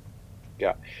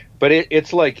 Yeah. But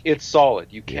it's solid.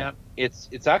 You can't,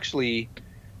 it's actually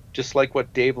just like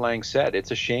what Dave Lang said.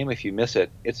 It's a shame if you miss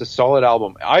it. It's a solid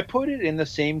album. I put it in the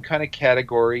same kind of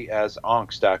category as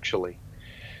Angst, actually.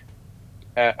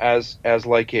 As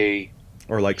like a,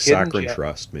 or like Saccharine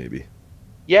Trust, maybe.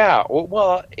 Yeah,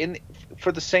 well,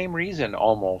 for the same reason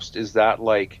almost, is that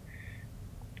like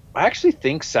I actually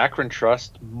think Saccharine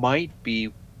Trust might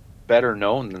be better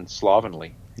known than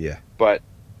Slovenly. Yeah. But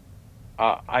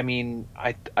I mean,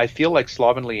 I feel like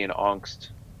Slovenly and Angst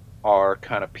are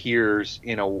kind of peers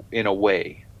in a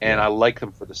way, and I like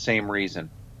them for the same reason.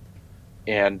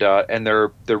 And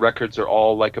their records are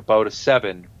all like about a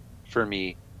 7 for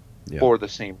me for the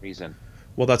same reason.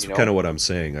 Well, that's kind of what I'm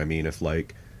saying. I mean, if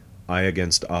like Eye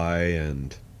Against Eye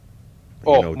and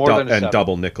more than a 7.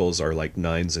 Double Nickels are like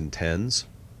 9s and 10s.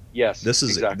 Yes, this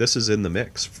is exactly. This is in the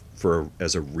mix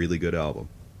as a really good album.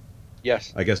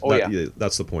 Yes, I guess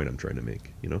that's the point I'm trying to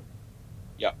make.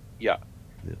 Yeah,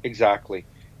 exactly.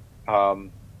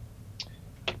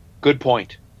 Good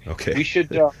point. Okay. We should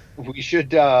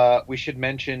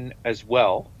mention as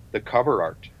well the cover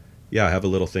art. Yeah, I have a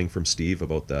little thing from Steve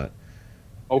about that.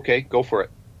 Okay, go for it.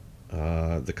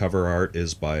 The cover art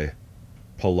is by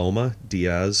Paloma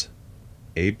Diaz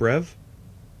Abrev.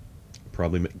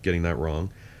 Probably getting that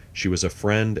wrong. She was a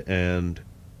friend and...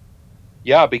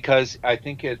 Yeah, because I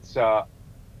think it's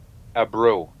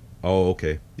Abreu. Oh,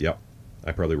 okay. Yep.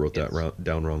 I probably wrote that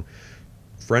down wrong.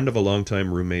 Friend of a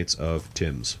longtime roommates of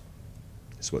Tim's,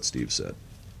 is what Steve said.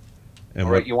 And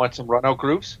all right, you want some run-out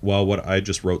grooves? Well, what I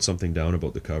just wrote something down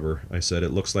about the cover. I said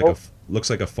it looks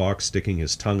like a fox sticking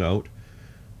his tongue out,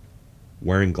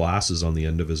 wearing glasses on the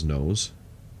end of his nose,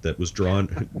 that was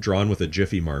drawn with a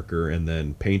Jiffy marker and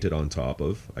then painted on top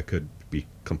of. I could be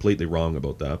completely wrong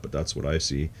about that, but that's what I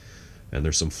see. And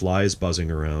there's some flies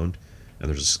buzzing around, and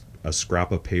there's a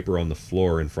scrap of paper on the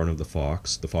floor in front of the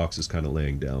fox. The fox is kind of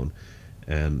laying down,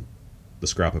 and the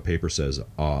scrap of paper says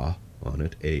 "Ah" on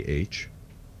it, A-H.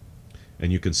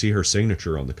 And you can see her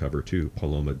signature on the cover too,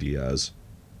 Paloma Diaz.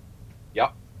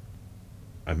 Yep.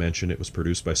 I mentioned it was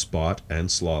produced by Spot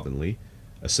and Slovenly.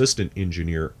 Assistant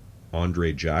engineer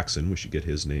Andre Jackson, we should get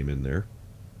his name in there.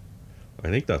 I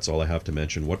think that's all I have to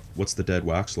mention. What's the dead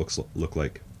wax look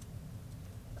like?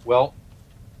 Well,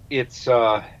 it's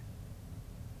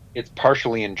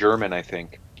partially in German, I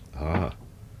think. Ah,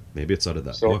 maybe it's out of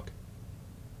that book.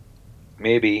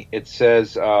 Maybe it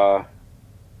says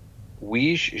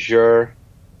Wie je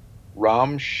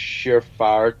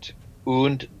Raumschifffahrt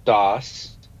und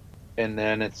das, and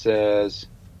then it says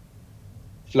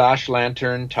Flash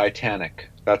Lantern Titanic.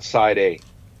 That's side A.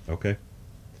 Okay.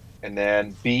 And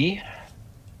then B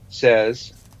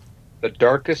says the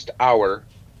darkest hour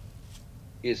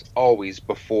is always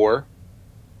before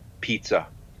pizza.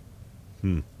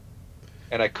 And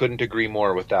I couldn't agree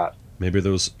more with that. Maybe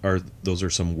those are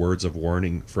some words of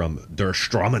warning from Der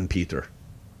Strommenpeter.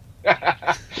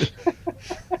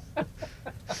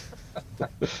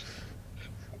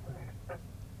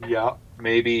 Yeah,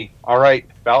 maybe. All right,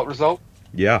 ballot result?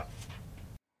 Yeah.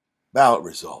 Ballot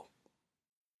result.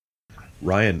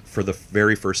 Ryan, for the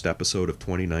very first episode of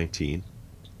 2019,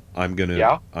 I'm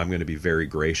gonna be very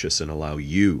gracious and allow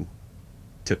you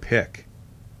to pick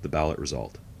the ballot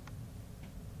result.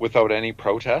 Without any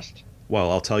protest? Well,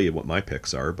 I'll tell you what my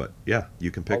picks are, but yeah, you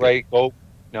can pick All right, it. go.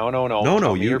 No.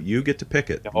 No, you get to pick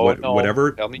it. No,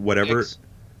 whatever. Tell me Whatever. picks.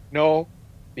 No,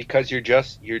 because you're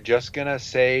just gonna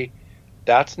say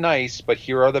that's nice, but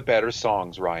here are the better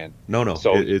songs, Ryan. No.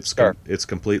 So it's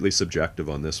completely subjective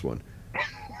on this one.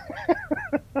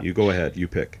 You go ahead. You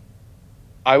pick.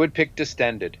 I would pick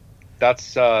Distended.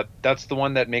 That's the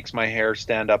one that makes my hair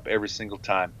stand up every single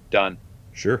time. Done.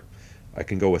 Sure, I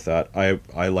can go with that.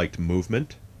 I liked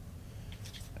Movement,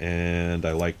 and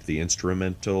I liked the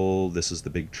instrumental This Is the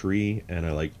Big Tree, and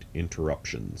I liked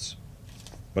Interruptions.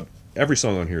 But every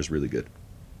song on here is really good,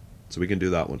 so we can do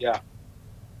that one. Yeah,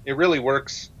 it really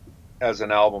works as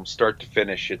an album, start to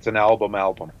finish. It's an album.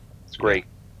 It's great.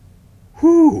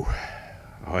 Whew.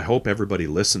 I hope everybody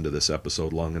listened to this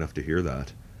episode long enough to hear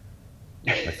that.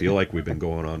 I feel like we've been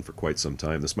going on for quite some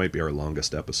time. This might be our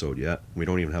longest episode yet. We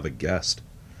don't even have a guest.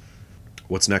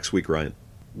 What's next week, Ryan?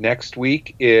 Next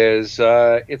week is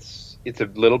it's a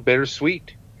little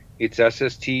bittersweet. It's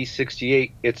SST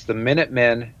 68. It's the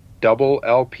Minutemen double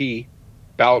LP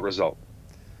ballot result.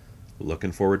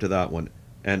 Looking forward to that one.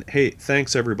 And hey,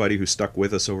 thanks everybody who stuck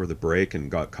with us over the break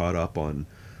and got caught up on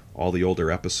all the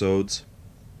older episodes.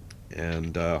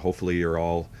 And hopefully you're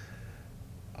all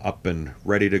up and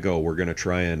ready to go. We're going to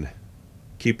try and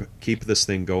keep this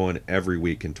thing going every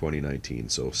week in 2019.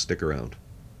 So stick around.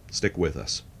 Stick with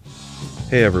us.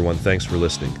 Hey everyone, thanks for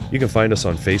listening. You can find us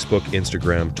on Facebook,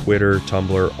 Instagram, Twitter,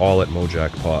 Tumblr, all at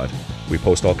Mojack Pod. We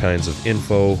post all kinds of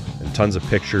info and tons of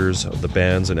pictures of the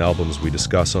bands and albums we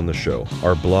discuss on the show.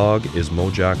 Our blog is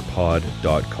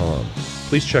mojackpod.com.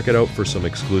 Please check it out for some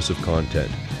exclusive content.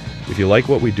 If you like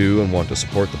what we do and want to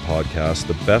support the podcast,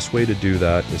 the best way to do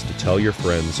that is to tell your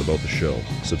friends about the show.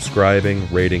 Subscribing,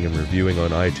 rating, and reviewing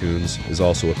on iTunes is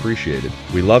also appreciated.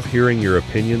 We love hearing your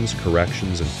opinions,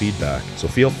 corrections, and feedback, so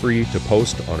feel free to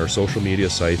post on our social media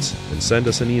sites and send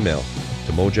us an email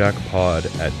to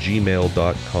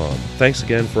mojackpod@gmail.com. Thanks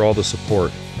again for all the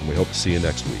support, and we hope to see you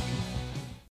next week.